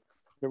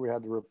that we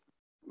had to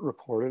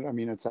report it. I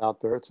mean, it's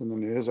out there. It's in the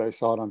news. I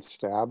saw it on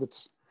Stab.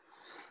 It's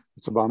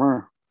a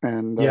bummer.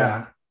 And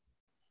yeah,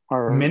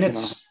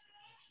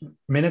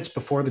 minutes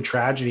before the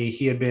tragedy,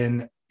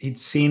 he'd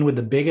seen with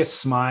the biggest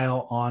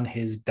smile on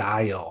his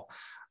dial,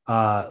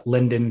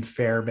 Lyndon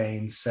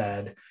Fairbairn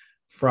said,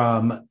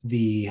 from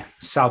the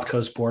South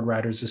Coast Board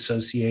Riders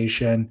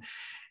Association.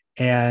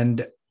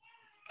 And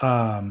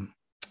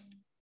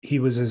he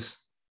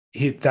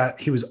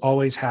was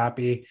always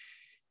happy.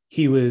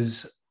 He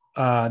was,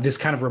 this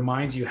kind of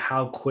reminds you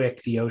how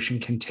quick the ocean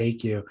can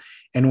take you.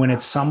 And when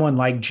it's someone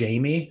like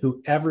Jamie,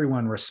 who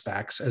everyone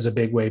respects as a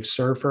big wave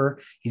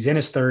surfer, he's in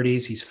his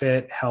 30s, he's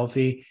fit,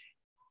 healthy,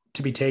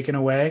 to be taken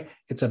away,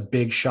 it's a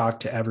big shock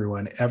to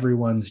everyone.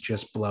 Everyone's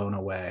just blown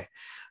away.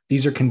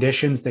 These are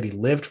conditions that he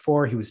lived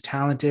for. He was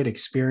talented,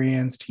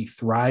 experienced, he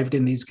thrived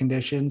in these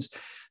conditions.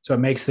 So it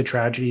makes the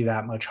tragedy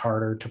that much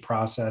harder to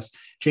process.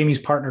 Jamie's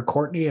partner,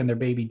 Courtney, and their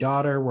baby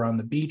daughter were on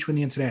the beach when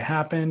the incident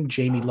happened.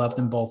 Jamie loved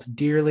them both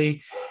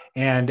dearly,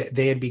 and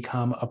they had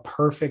become a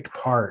perfect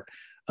part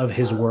of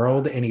his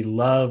world, and he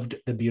loved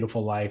the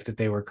beautiful life that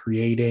they were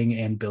creating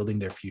and building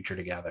their future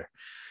together.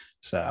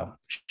 So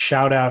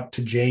shout out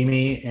to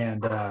Jamie,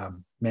 and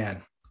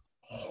man,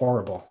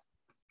 horrible.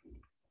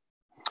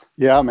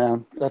 Yeah,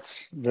 man,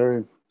 that's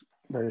very,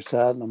 very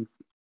sad. And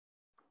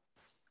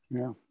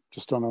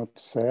just don't know what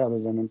to say other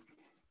than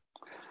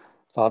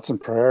thoughts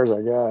and prayers,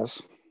 I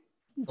guess.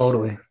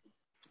 Totally.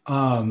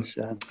 Do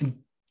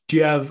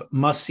you have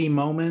must-see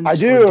moments? I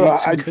do.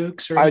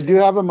 I do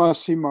have a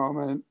must-see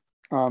moment.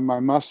 My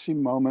must-see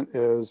moment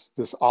is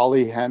this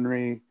Ollie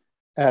Henry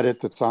edit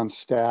that's on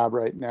Stab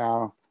right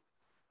now.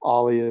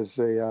 Ollie is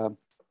a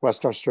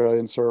West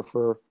Australian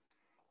surfer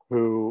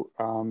who,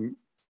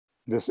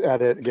 this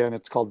edit, again,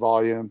 it's called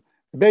Volume.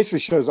 It basically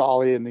shows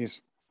Ollie in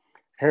these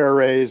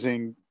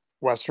hair-raising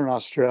Western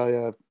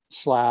Australia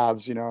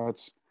slabs. You know,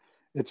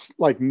 it's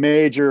like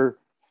major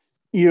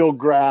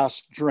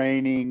eelgrass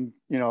draining,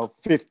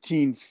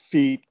 15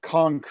 feet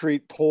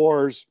concrete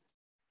pours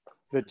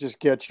that just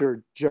get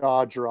your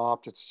jaw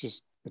dropped.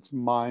 It's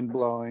mind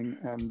blowing.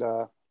 And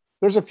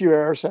there's a few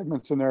air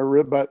segments in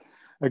there, but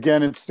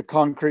again, it's the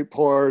concrete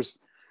pours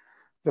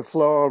that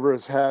flow over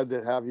his head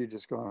that have you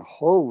just going,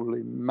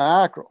 holy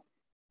mackerel.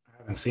 I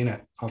haven't seen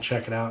it. I'll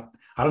check it out.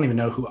 I don't even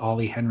know who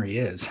Ollie Henry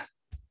is.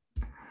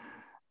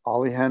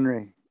 Ollie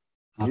Henry.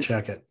 I'll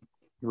check it.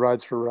 He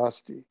rides for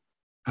Rusty.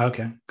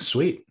 Okay,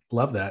 sweet.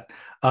 Love that.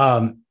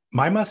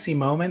 My must-see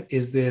moment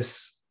is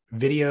this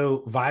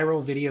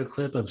viral video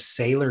clip of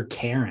Sailor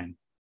Karen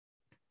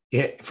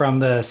from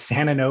the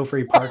San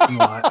Onofre parking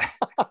lot.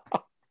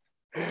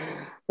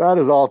 That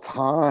is all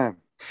time.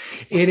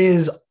 It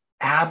is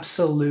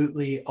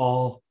absolutely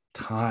all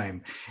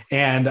time.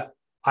 And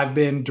I've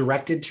been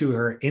directed to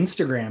her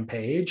Instagram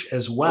page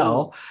as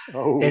well.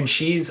 And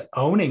she's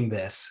owning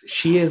this.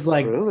 She is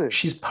like,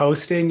 she's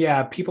posting.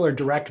 Yeah. People are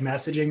direct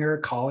messaging her,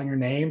 calling her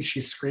names.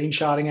 She's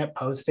screenshotting it,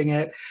 posting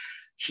it.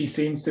 She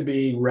seems to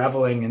be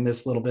reveling in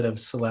this little bit of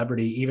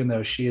celebrity, even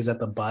though she is at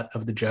the butt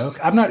of the joke.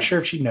 I'm not sure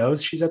if she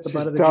knows she's at the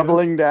butt of the joke. She's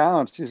doubling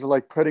down. She's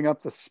like putting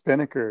up the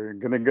spinnaker,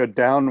 going to go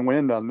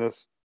downwind on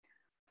this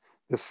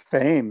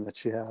fame that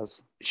she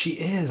has. She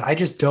is. I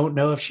just don't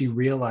know if she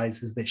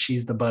realizes that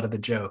she's the butt of the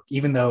joke,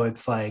 even though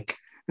it's like,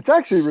 it's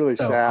actually really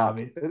so sad.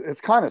 obvious.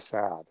 It's kind of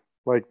sad.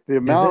 Like the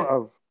amount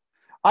of,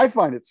 I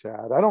find it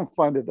sad. I don't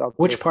find it up.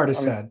 Which part is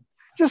sad?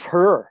 Just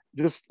her,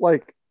 just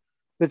like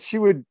that she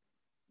would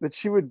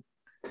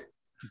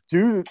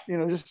do,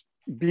 just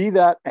be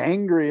that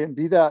angry and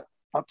be that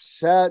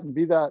upset and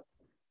be that,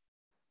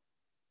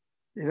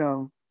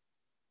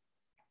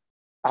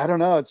 I don't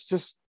know.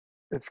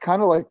 It's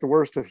kind of like the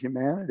worst of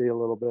humanity a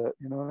little bit.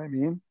 You know what I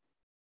mean?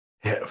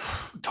 Yeah,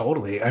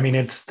 totally. I mean,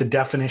 it's the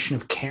definition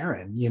of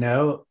Karen,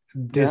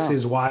 this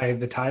is why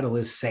the title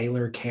is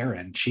Sailor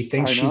Karen. She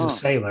thinks she's a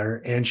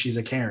sailor and she's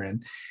a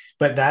Karen,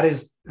 but that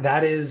is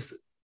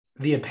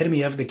the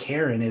epitome of the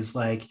Karen, is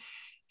like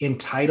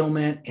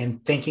entitlement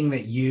and thinking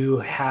that you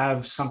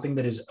have something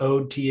that is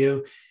owed to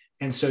you.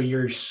 And so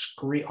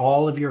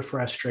all of your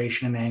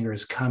frustration and anger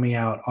is coming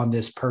out on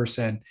this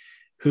person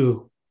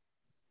who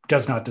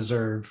does not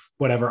deserve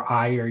whatever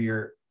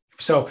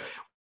so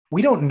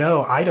we don't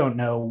know. I don't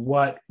know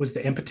what was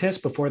the impetus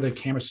before the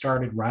camera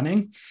started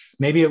running.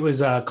 Maybe it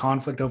was a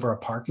conflict over a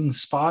parking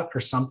spot or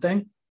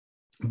something,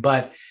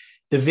 but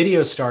the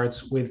video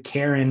starts with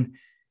Karen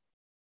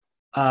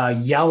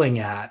yelling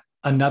at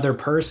another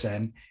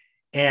person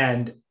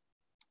and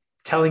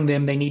telling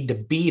them they need to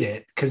beat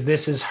it because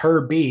this is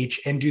her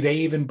beach and do they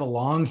even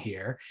belong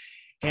here?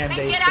 And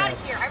they get out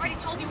of here. I already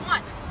told you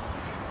once.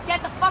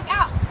 Get the fuck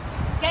out.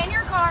 Get in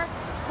your car,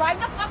 drive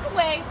the fuck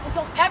away, and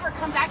don't ever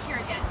come back here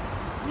again.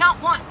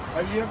 Not once.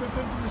 Have you ever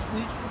been to this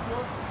beach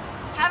before?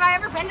 Have I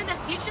ever been to this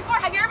beach before?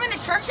 Have you ever been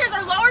to churches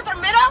or lowers or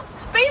middles?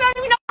 Bet you don't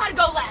even know how to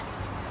go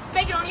left.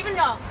 Bet you don't even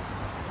know.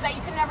 Bet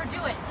you can never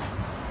do it.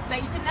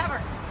 Bet you can never.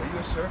 Are you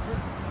a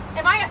surfer?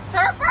 Am I a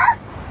surfer?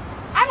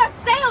 I'm a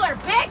sailor,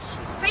 bitch.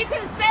 Bet you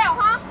couldn't sail,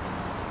 huh?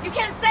 You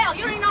can't sail.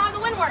 You don't even know how the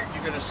wind works.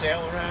 You're gonna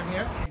sail around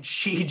here? And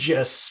she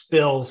just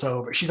spills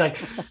over. She's like,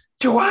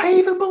 do I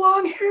even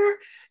belong here?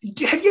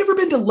 Have you ever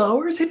been to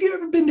Lowers? Have you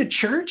ever been to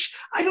church?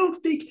 I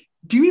don't think.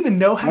 Do you even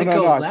know how to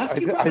go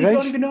left? You probably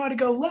don't even know how to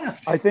go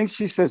left. I think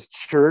she says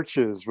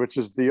churches, which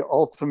is the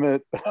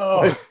ultimate.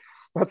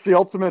 That's the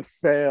ultimate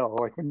fail.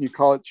 Like when you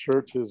call it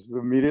churches,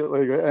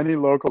 immediately any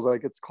locals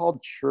like, it's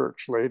called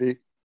church, lady.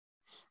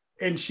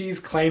 And she's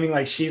claiming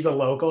like she's a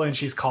local and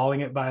she's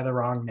calling it by the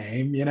wrong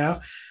name,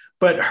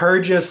 But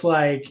her just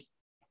like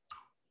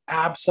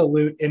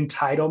absolute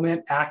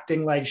entitlement,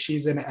 acting like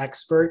she's an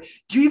expert.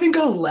 Do you even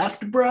go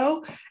left,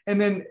 bro? And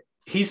then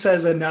he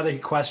says he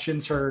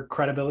questions her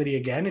credibility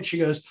again. And she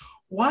goes,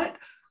 what?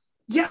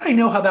 Yeah, I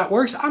know how that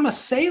works. I'm a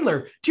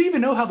sailor. Do you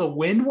even know how the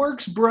wind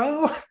works,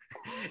 bro?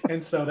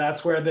 And so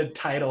that's where the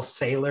title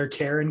Sailor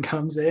Karen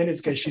comes in, is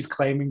because she's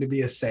claiming to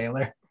be a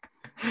sailor.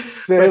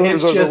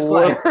 Sailors are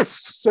the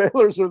worst.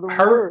 Sailors are the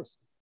worst.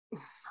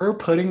 Her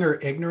putting her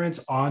ignorance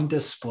on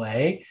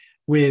display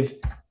with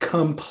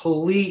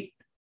complete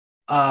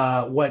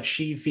what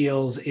she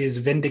feels is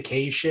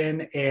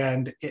vindication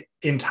and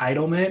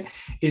entitlement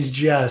is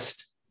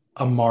just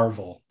a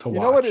marvel to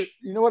watch.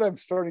 You know what I'm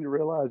starting to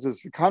realize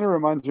is it kind of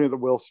reminds me of the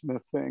Will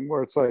Smith thing,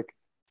 where it's like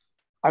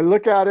I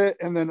look at it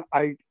and then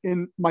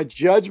in my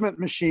judgment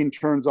machine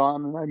turns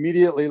on and I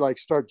immediately like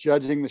start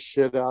judging the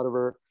shit out of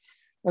her.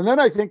 And then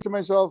I think to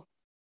myself,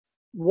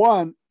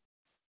 one,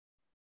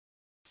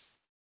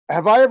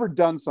 have I ever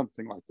done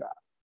something like that?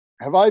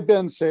 Have I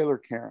been Sailor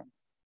Karen?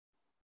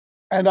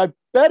 And I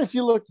bet if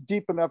you looked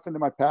deep enough into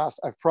my past,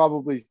 I've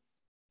probably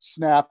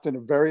snapped in a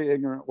very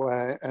ignorant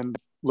way and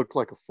looked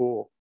like a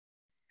fool.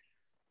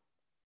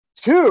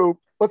 Two,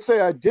 let's say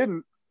I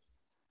didn't.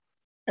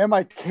 Am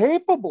I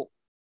capable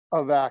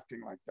of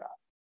acting like that?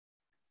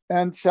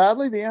 And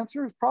sadly, the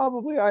answer is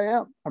probably I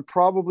am. I'm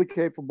probably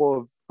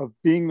capable of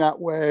being that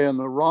way on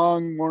the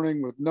wrong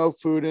morning with no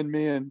food in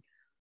me. And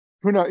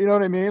who knows, you know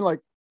what I mean?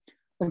 Like,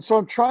 and so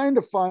I'm trying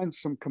to find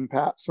some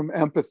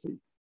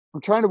empathy.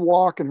 I'm trying to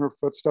walk in her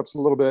footsteps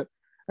a little bit,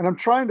 and I'm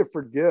trying to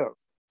forgive.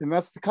 And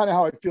that's the kind of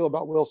how I feel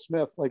about Will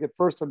Smith. Like at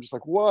first I'm just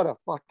like, what a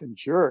fucking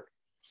jerk.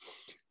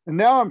 And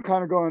now I'm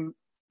kind of going,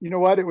 you know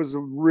what? It was a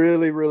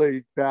really,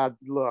 really bad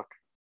look,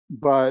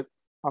 but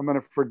I'm going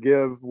to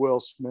forgive Will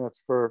Smith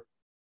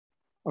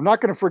I'm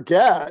not going to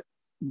forget,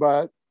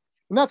 and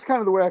that's kind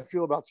of the way I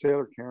feel about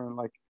Sailor Karen.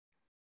 Like,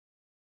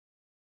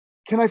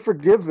 can I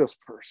forgive this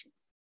person?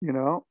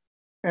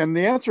 And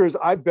the answer is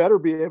I better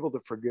be able to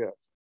forgive.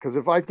 Because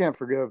if I can't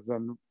forgive,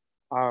 then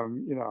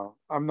I'm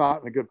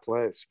not in a good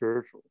place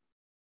spiritually.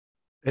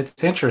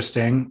 It's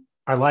interesting.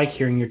 I like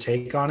hearing your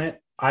take on it.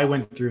 I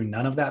went through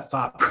none of that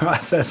thought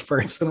process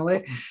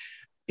personally.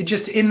 It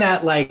just in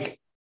that, like,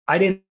 I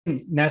don't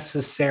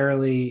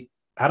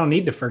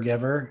need to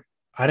forgive her.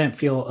 I didn't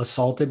feel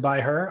assaulted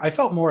by her. I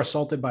felt more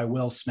assaulted by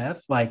Will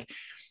Smith, like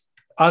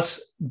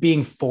us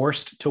being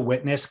forced to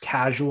witness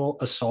casual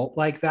assault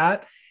like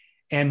that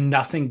and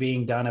nothing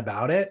being done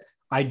about it.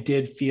 I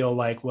did feel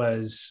like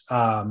was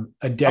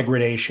a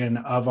degradation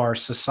of our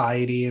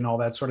society and all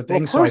that sort of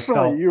thing. Well, personally, so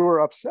I felt you were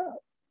upset.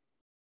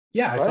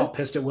 Yeah, right? I felt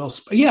pissed at Will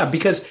Smith. Yeah,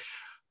 because,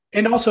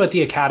 and also at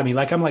the Academy,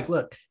 like I'm like,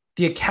 look,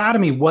 the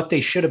Academy, what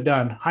they should have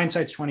done,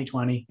 hindsight's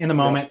 2020. In the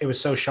moment, it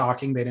was so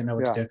shocking they didn't know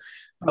what to do.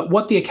 But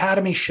what the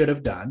Academy should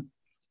have done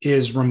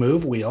is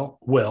remove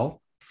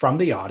Will from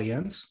the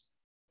audience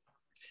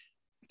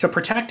to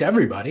protect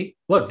everybody.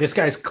 Look, this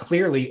guy's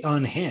clearly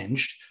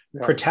unhinged.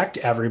 Yeah. Protect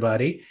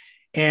everybody.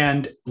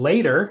 And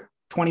later,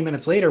 20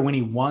 minutes later, when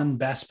he won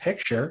Best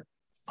Picture,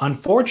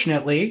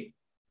 unfortunately,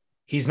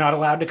 he's not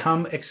allowed to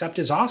come accept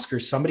his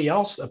Oscars. Somebody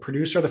else, a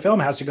producer of the film,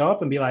 has to go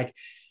up and be like,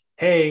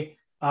 hey,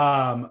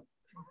 due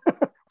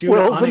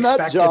to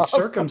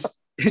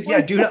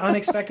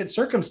unexpected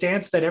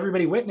circumstance that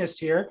everybody witnessed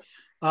here,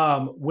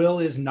 Will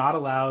is not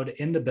allowed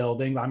in the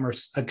building. I'm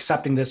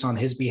accepting this on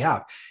his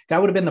behalf. That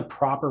would have been the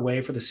proper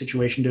way for the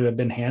situation to have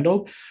been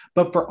handled.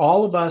 But for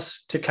all of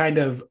us to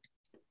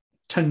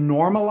to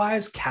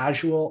normalize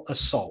casual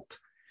assault,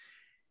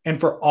 and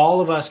for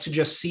all of us to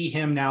just see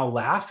him now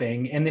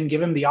laughing and then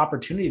give him the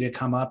opportunity to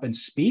come up and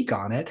speak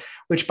on it,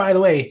 which, by the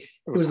way,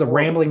 it was the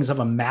ramblings of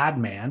a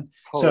madman.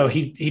 So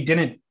he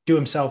didn't do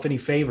himself any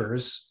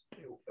favors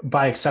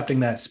by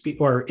accepting that speech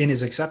or in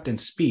his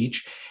acceptance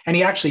speech. And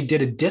he actually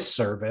did a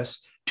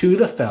disservice to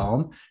the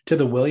film, to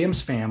the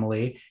Williams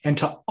family, and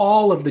to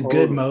all of the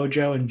good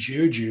mojo and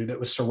juju that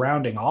was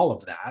surrounding all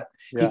of that.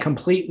 Yeah. He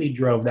completely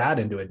drove that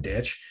into a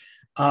ditch.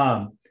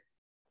 I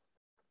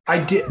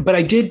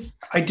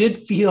did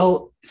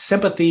feel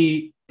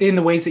sympathy in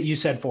the ways that you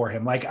said for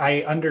him. Like,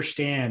 I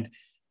understand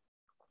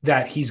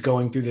that he's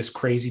going through this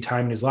crazy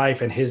time in his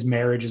life and his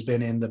marriage has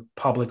been in the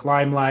public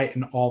limelight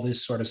and all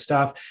this sort of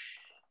stuff.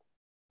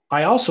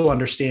 I also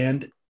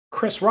understand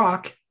Chris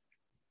Rock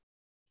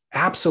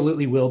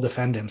absolutely will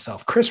defend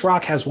himself. Chris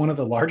Rock has one of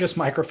the largest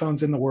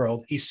microphones in the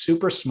world. He's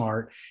super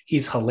smart.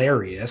 He's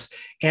hilarious.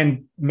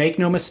 And make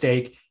no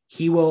mistake,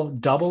 he will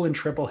double and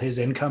triple his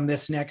income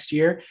this next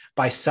year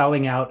by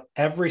selling out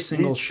every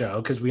single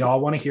show, because we all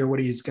want to hear what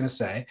he's going to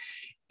say.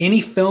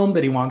 Any film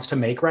that he wants to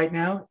make right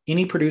now,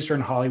 any producer in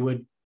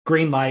Hollywood,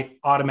 green light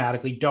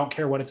automatically, don't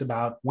care what it's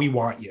about. We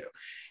want you.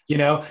 You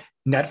know,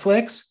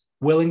 Netflix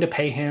willing to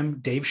pay him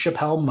Dave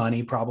Chappelle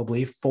money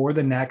probably for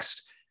the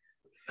next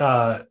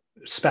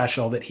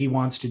special that he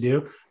wants to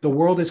do. The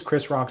world is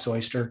Chris Rock's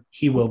oyster.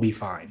 He will be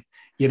fine,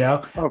 you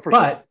know?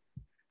 Sure.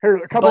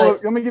 Here,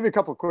 let me give you a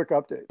couple of quick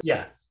updates.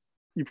 Yeah.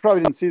 You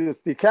probably didn't see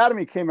this. The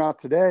Academy came out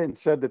today and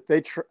said that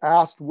they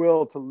asked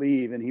Will to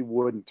leave and he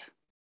wouldn't.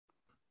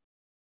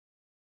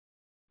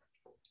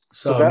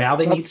 So now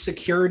they need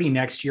security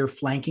next year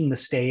flanking the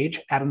stage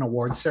at an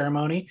awards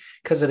ceremony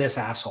because of this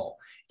asshole.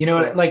 You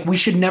know, like, we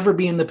should never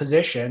be in the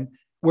position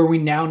where we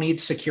now need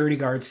security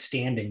guards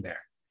standing there.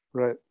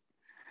 Right.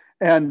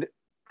 And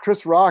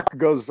Chris Rock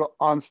goes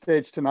on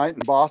stage tonight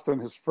in Boston,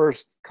 his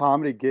first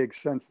comedy gig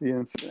since the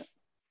incident.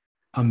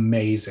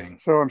 Amazing.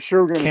 So I'm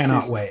sure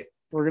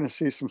we're going to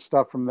see some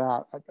stuff from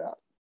that, I bet.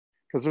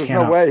 Because there's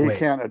no way he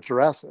can't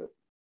address it.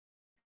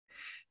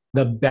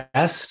 The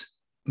best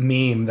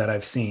meme that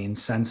I've seen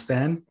since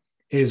then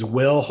is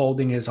Will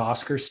holding his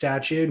Oscar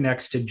statue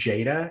next to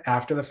Jada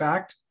after the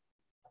fact.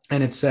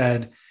 And it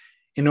said,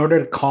 in order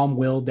to calm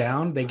Will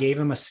down, they gave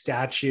him a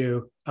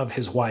statue of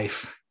his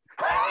wife.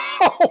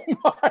 Oh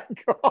my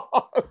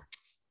God.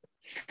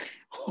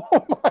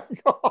 Oh my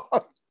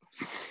God.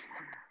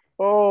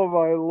 Oh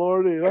my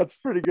Lordy. That's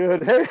pretty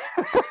good. Hey,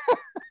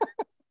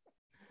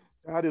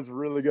 that is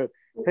really good.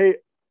 Hey,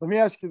 let me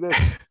ask you this.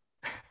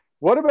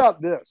 What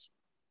about this?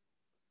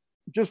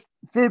 Just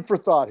food for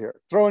thought here.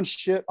 Throwing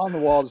shit on the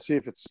wall to see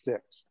if it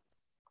sticks.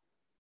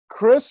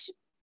 Chris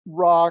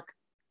Rock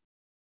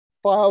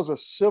files a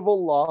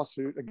civil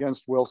lawsuit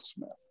against Will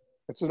Smith.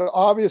 It's an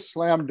obvious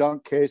slam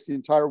dunk case. The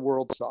entire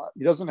world saw it.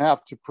 He doesn't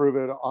have to prove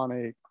it on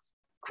a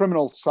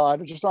criminal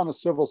side, just on a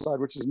civil side,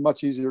 which is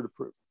much easier to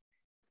prove.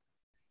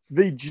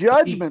 The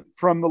judgment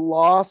from the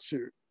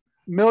lawsuit,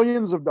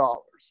 millions of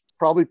dollars,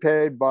 probably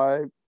paid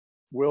by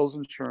Will's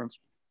insurance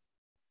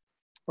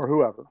or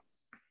whoever.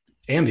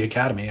 And the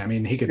Academy. I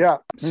mean, he could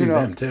sue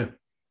them too.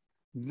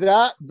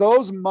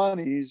 Those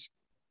monies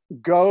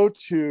go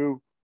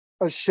to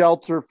a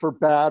shelter for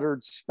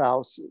battered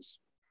spouses.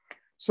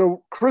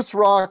 So Chris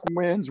Rock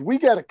wins. We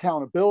get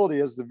accountability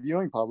as the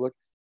viewing public.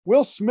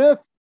 Will Smith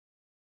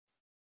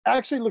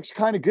actually looks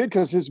kind of good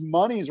because his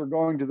monies are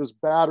going to this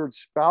battered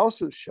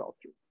spouses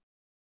shelter.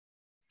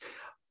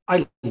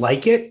 I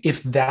like it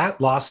if that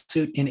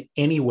lawsuit in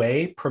any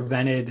way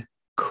prevented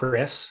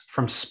Chris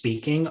from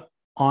speaking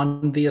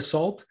on the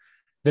assault,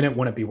 then it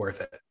wouldn't be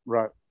worth it.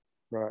 Right.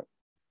 Yeah.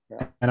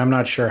 And I'm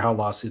not sure how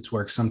lawsuits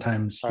work.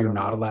 Sometimes you're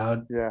not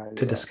allowed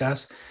to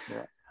discuss.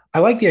 Yeah. I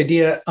like the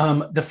idea.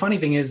 The funny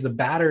thing is the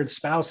battered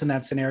spouse in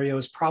that scenario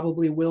is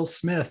probably Will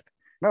Smith.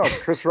 No, it's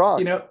Chris Rock.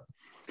 You know,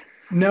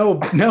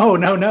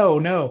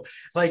 No.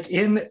 Like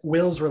in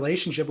Will's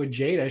relationship with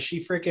Jada,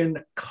 she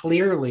freaking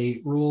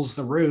clearly rules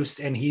the roost.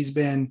 And he's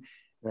been,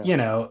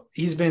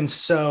 he's been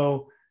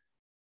so,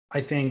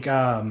 I think,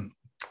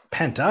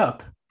 pent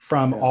up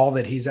from all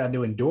that he's had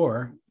to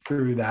endure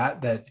through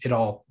that it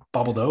all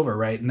bubbled over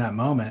right in that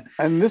moment.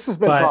 And this has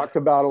been talked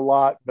about a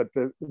lot, but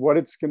what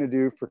it's going to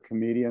do for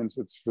comedians,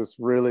 it's just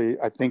really,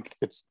 I think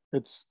it's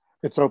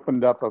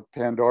opened up a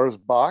Pandora's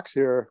box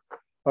here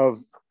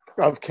of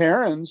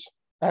Karens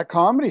at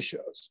comedy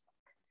shows.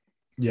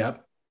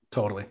 Yep,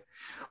 totally.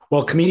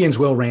 Well, comedians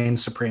will reign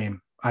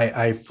supreme.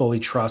 I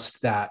fully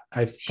trust that.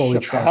 I fully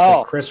trust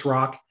that Chris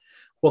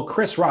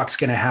Rock's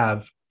going to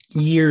have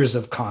years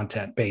of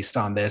content based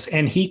on this,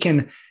 and he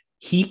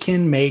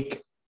can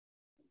make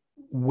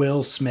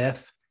Will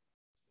Smith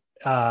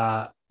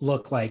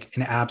look like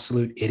an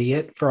absolute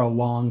idiot for a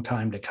long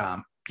time to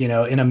come, in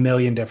a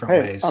million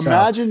different ways.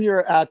 Imagine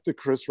you're at the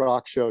Chris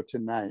Rock show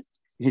tonight.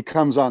 He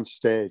comes on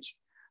stage.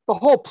 The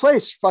whole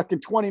place,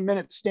 fucking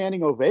 20-minute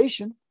standing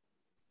ovation.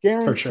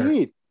 Guaranteed. For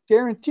sure.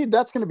 Guaranteed.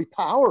 That's going to be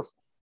powerful.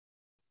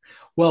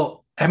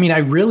 Well, I mean, I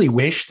really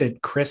wish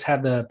that Chris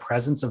had the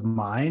presence of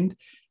mind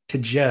to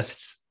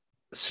just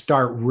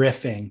start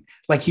riffing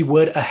like he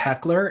would a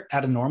heckler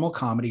at a normal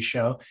comedy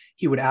show.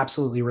 He would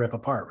absolutely rip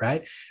apart,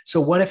 right?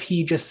 So what if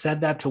he just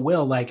said that to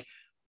Will, like,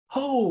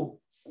 oh,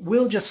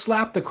 Will just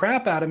slapped the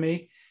crap out of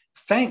me.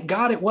 Thank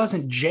God it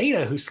wasn't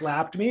Jada who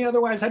slapped me.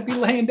 Otherwise I'd be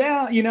laying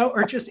down,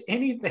 or just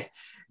anything.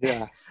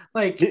 Yeah.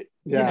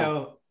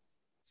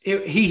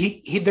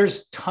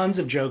 There's tons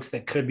of jokes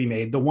that could be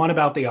made. The one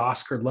about the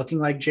Oscar looking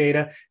like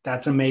Jada,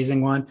 that's an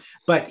amazing one,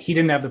 but he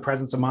didn't have the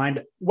presence of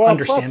mind. Well,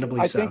 understandably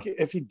plus, I think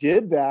if he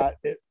did that,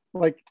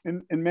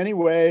 in many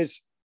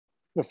ways,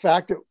 the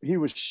fact that he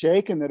was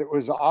shaken, that it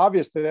was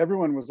obvious that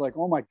everyone was like,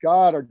 oh my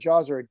God, our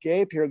jaws are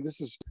agape here.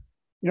 This is,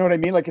 you know what I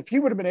mean? Like if he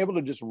would have been able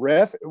to just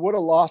riff, it would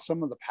have lost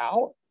some of the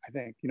power, I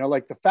think,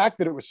 like the fact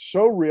that it was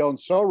so real and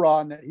so raw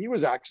and that he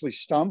was actually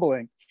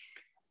stumbling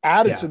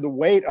added to the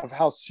weight of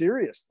how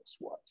serious this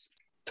was.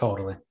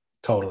 Totally.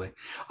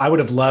 I would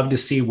have loved to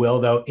see Will,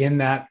 though, in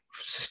that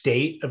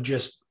state of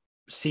just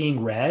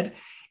seeing red.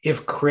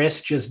 If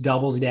Chris just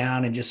doubles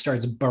down and just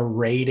starts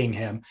berating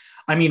him,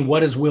 I mean, what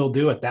does Will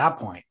do at that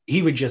point?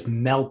 He would just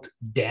melt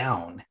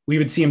down. We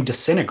would see him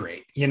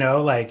disintegrate,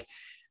 like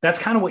that's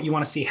kind of what you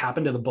want to see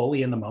happen to the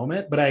bully in the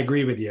moment. But I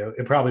agree with you.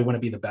 It probably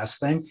wouldn't be the best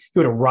thing. He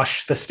would have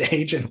rushed the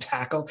stage and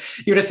tackled.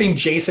 You would have seen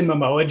Jason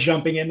Momoa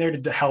jumping in there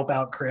to help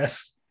out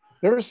Chris.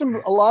 There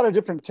are a lot of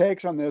different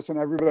takes on this, and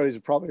everybody's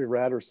probably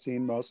read or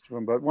seen most of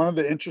them. But one of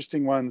the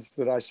interesting ones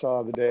that I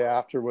saw the day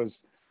after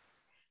was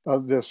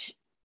of this,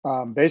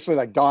 basically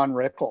like Don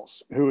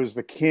Rickles, who is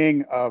the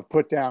king of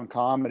put down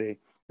comedy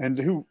and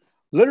who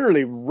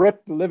literally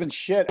ripped the living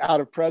shit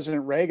out of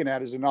President Reagan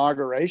at his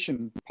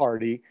inauguration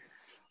party.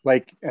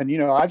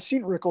 And I've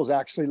seen Rickles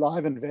actually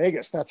live in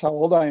Vegas. That's how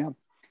old I am.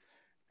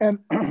 And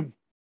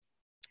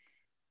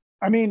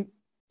I mean,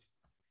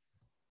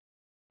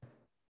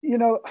 I don't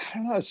know.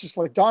 It's just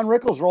like Don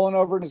Rickles rolling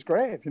over in his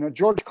grave.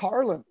 George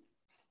Carlin.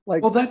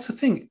 Well, that's the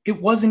thing.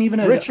 It wasn't even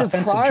an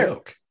offensive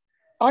joke.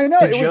 I know.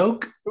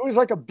 It was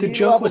like the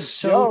joke was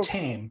so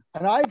tame.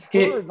 And I've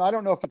heard, and I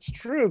don't know if it's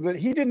true, but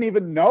he didn't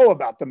even know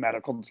about the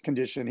medical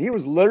condition. He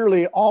was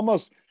literally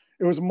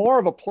it was more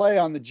of a play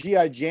on the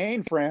G.I.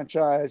 Jane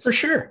franchise. For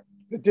sure.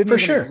 That didn't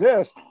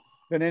exist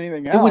than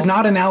anything else. It was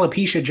not an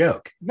alopecia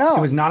joke. No.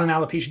 It was not an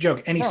alopecia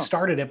joke. And he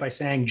started it by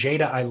saying,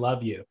 Jada, I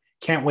love you.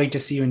 Can't wait to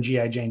see you in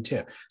G.I. Jane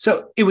 2.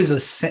 So it was a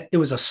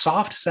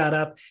soft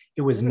setup.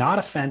 It was not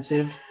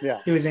offensive.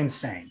 Yeah. It was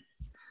insane.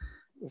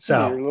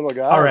 So little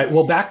guy. All right.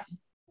 Well, back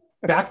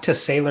to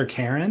Sailor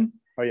Karen.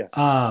 Oh, yes.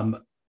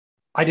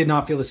 I did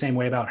not feel the same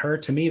way about her.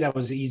 To me, that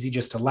was easy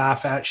just to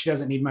laugh at. She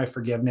doesn't need my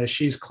forgiveness.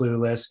 She's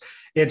clueless.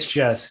 It's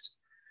just,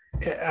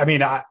 I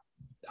mean, I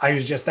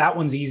was just, that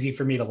one's easy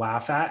for me to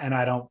laugh at. And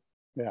I don't,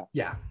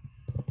 yeah.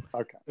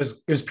 Okay. It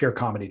was pure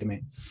comedy to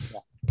me. Yeah.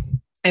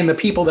 And the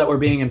people that were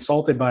being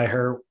insulted by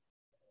her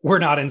were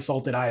not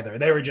insulted either.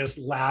 They were just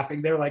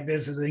laughing. They were like,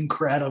 this is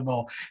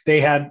incredible.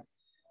 They had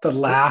the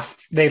laugh.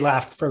 They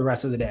laughed for the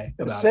rest of the day.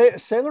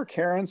 Sailor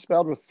Karen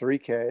spelled with 3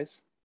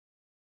 Ks,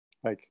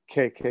 like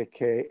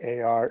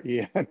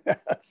KKKARENS.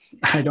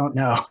 I don't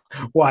know.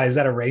 Why? Is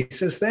that a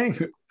racist thing?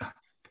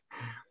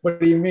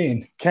 What do you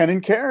mean? Ken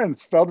and Karen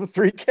spelled with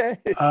 3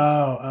 Ks.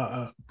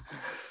 Oh.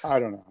 I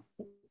don't know.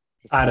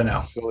 I don't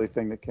know. Silly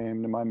thing that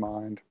came to my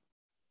mind.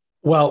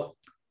 Well,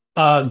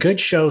 good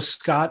show,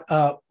 Scott.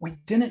 We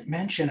didn't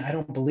mention, I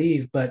don't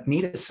believe, but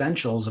Neat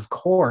Essentials, of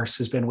course,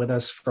 has been with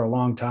us for a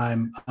long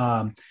time.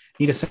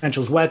 Neat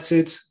Essentials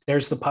wetsuits.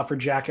 There's the puffer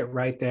jacket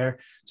right there.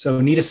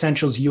 So Neat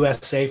Essentials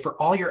USA for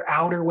all your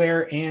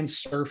outerwear and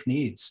surf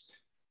needs.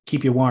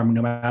 Keep you warm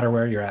no matter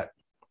where you're at.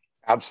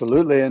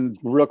 Absolutely. And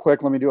real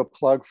quick, let me do a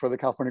plug for the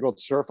California Gold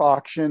Surf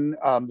Auction.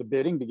 The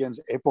bidding begins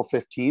April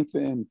 15th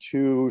in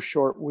 2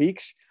 short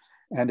weeks,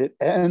 and it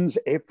ends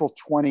April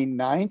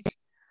 29th.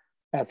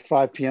 At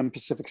 5 p.m.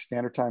 Pacific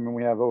Standard Time, and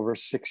we have over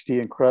 60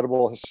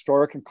 incredible,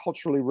 historic, and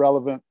culturally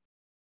relevant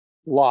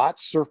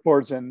lots,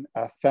 surfboards and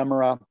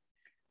ephemera.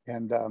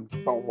 And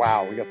oh,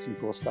 wow, we got some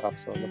cool stuff.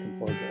 So looking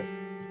forward to it.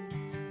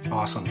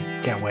 Awesome.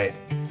 Can't wait.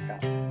 Yeah.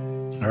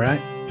 All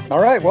right.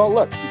 All right. Well,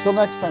 look, until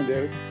next time,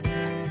 David.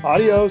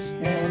 Adios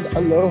and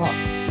aloha.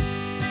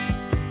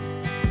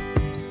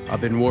 I've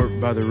been warped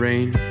by the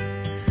rain,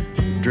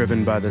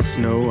 driven by the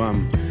snow.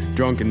 I'm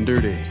drunk and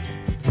dirty,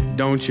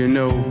 don't you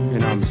know?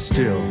 And I'm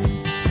still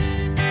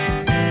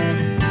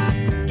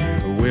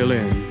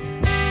willing.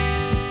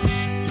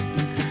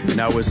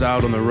 And I was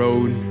out on the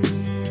road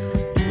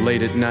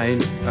late at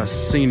night. I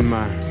seen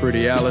my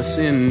pretty Alice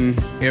in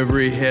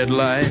every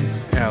headlight.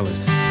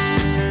 Alice,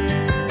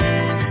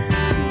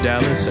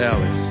 Dallas,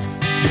 Alice.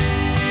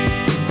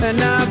 And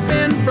I've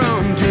been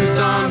from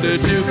Tucson to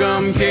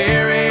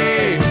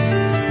Tucumcari,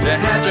 to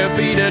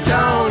Hatchapee to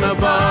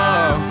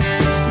Tonopah,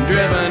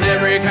 driven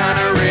every kind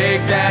of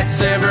rig that's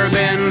ever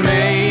been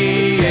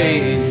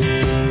made,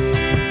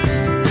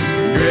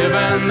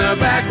 driven the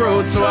back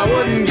road so I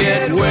wouldn't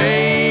get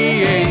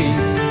weighed.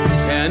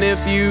 And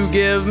if you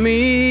give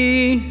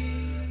me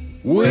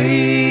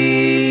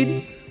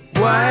weed,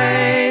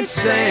 white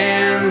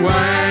sand wine,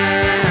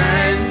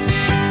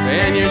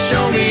 and you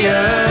show me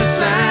a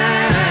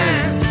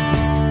sign,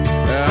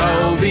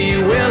 I'll be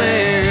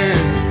willing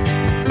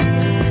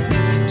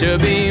to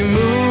be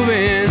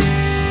moving.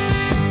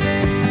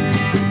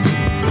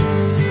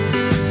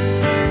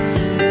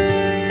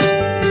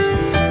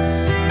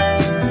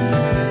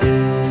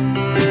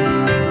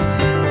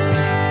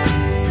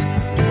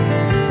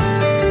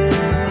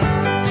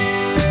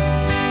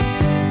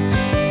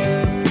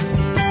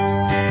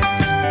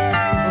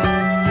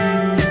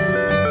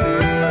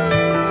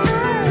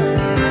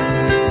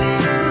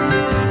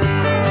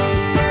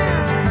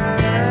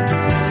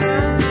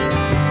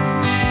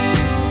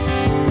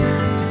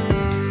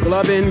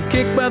 I've been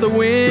kicked by the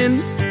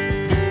wind,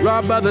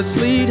 robbed by the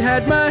sleet,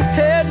 had my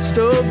head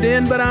stoved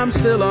in, but I'm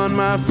still on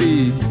my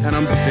feet, and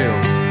I'm still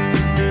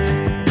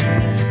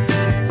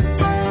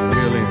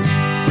willing.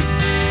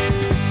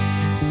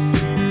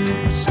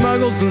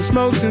 Smuggles and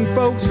smokes and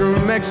folks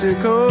from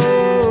Mexico,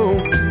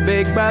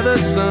 baked by the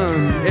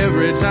sun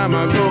every time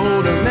I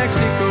go to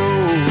Mexico.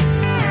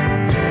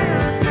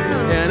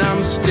 And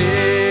I'm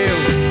still,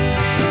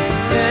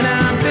 and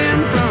I've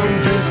been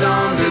from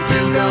Tucson to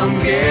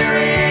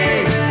Tucumcari,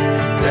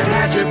 to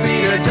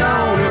Hatchapee to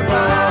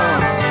Tonopah,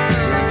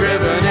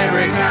 driven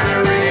every kind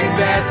of rig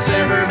that's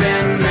ever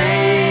been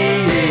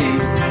made,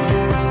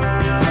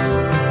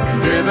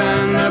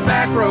 driven the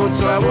back road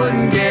so I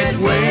wouldn't get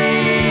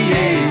weighed.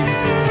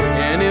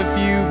 And if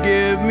you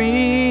give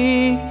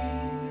me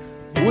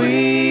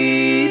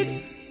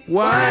weed,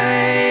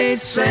 white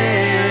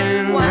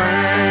sand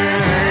wine,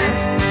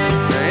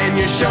 and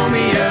you show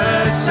me a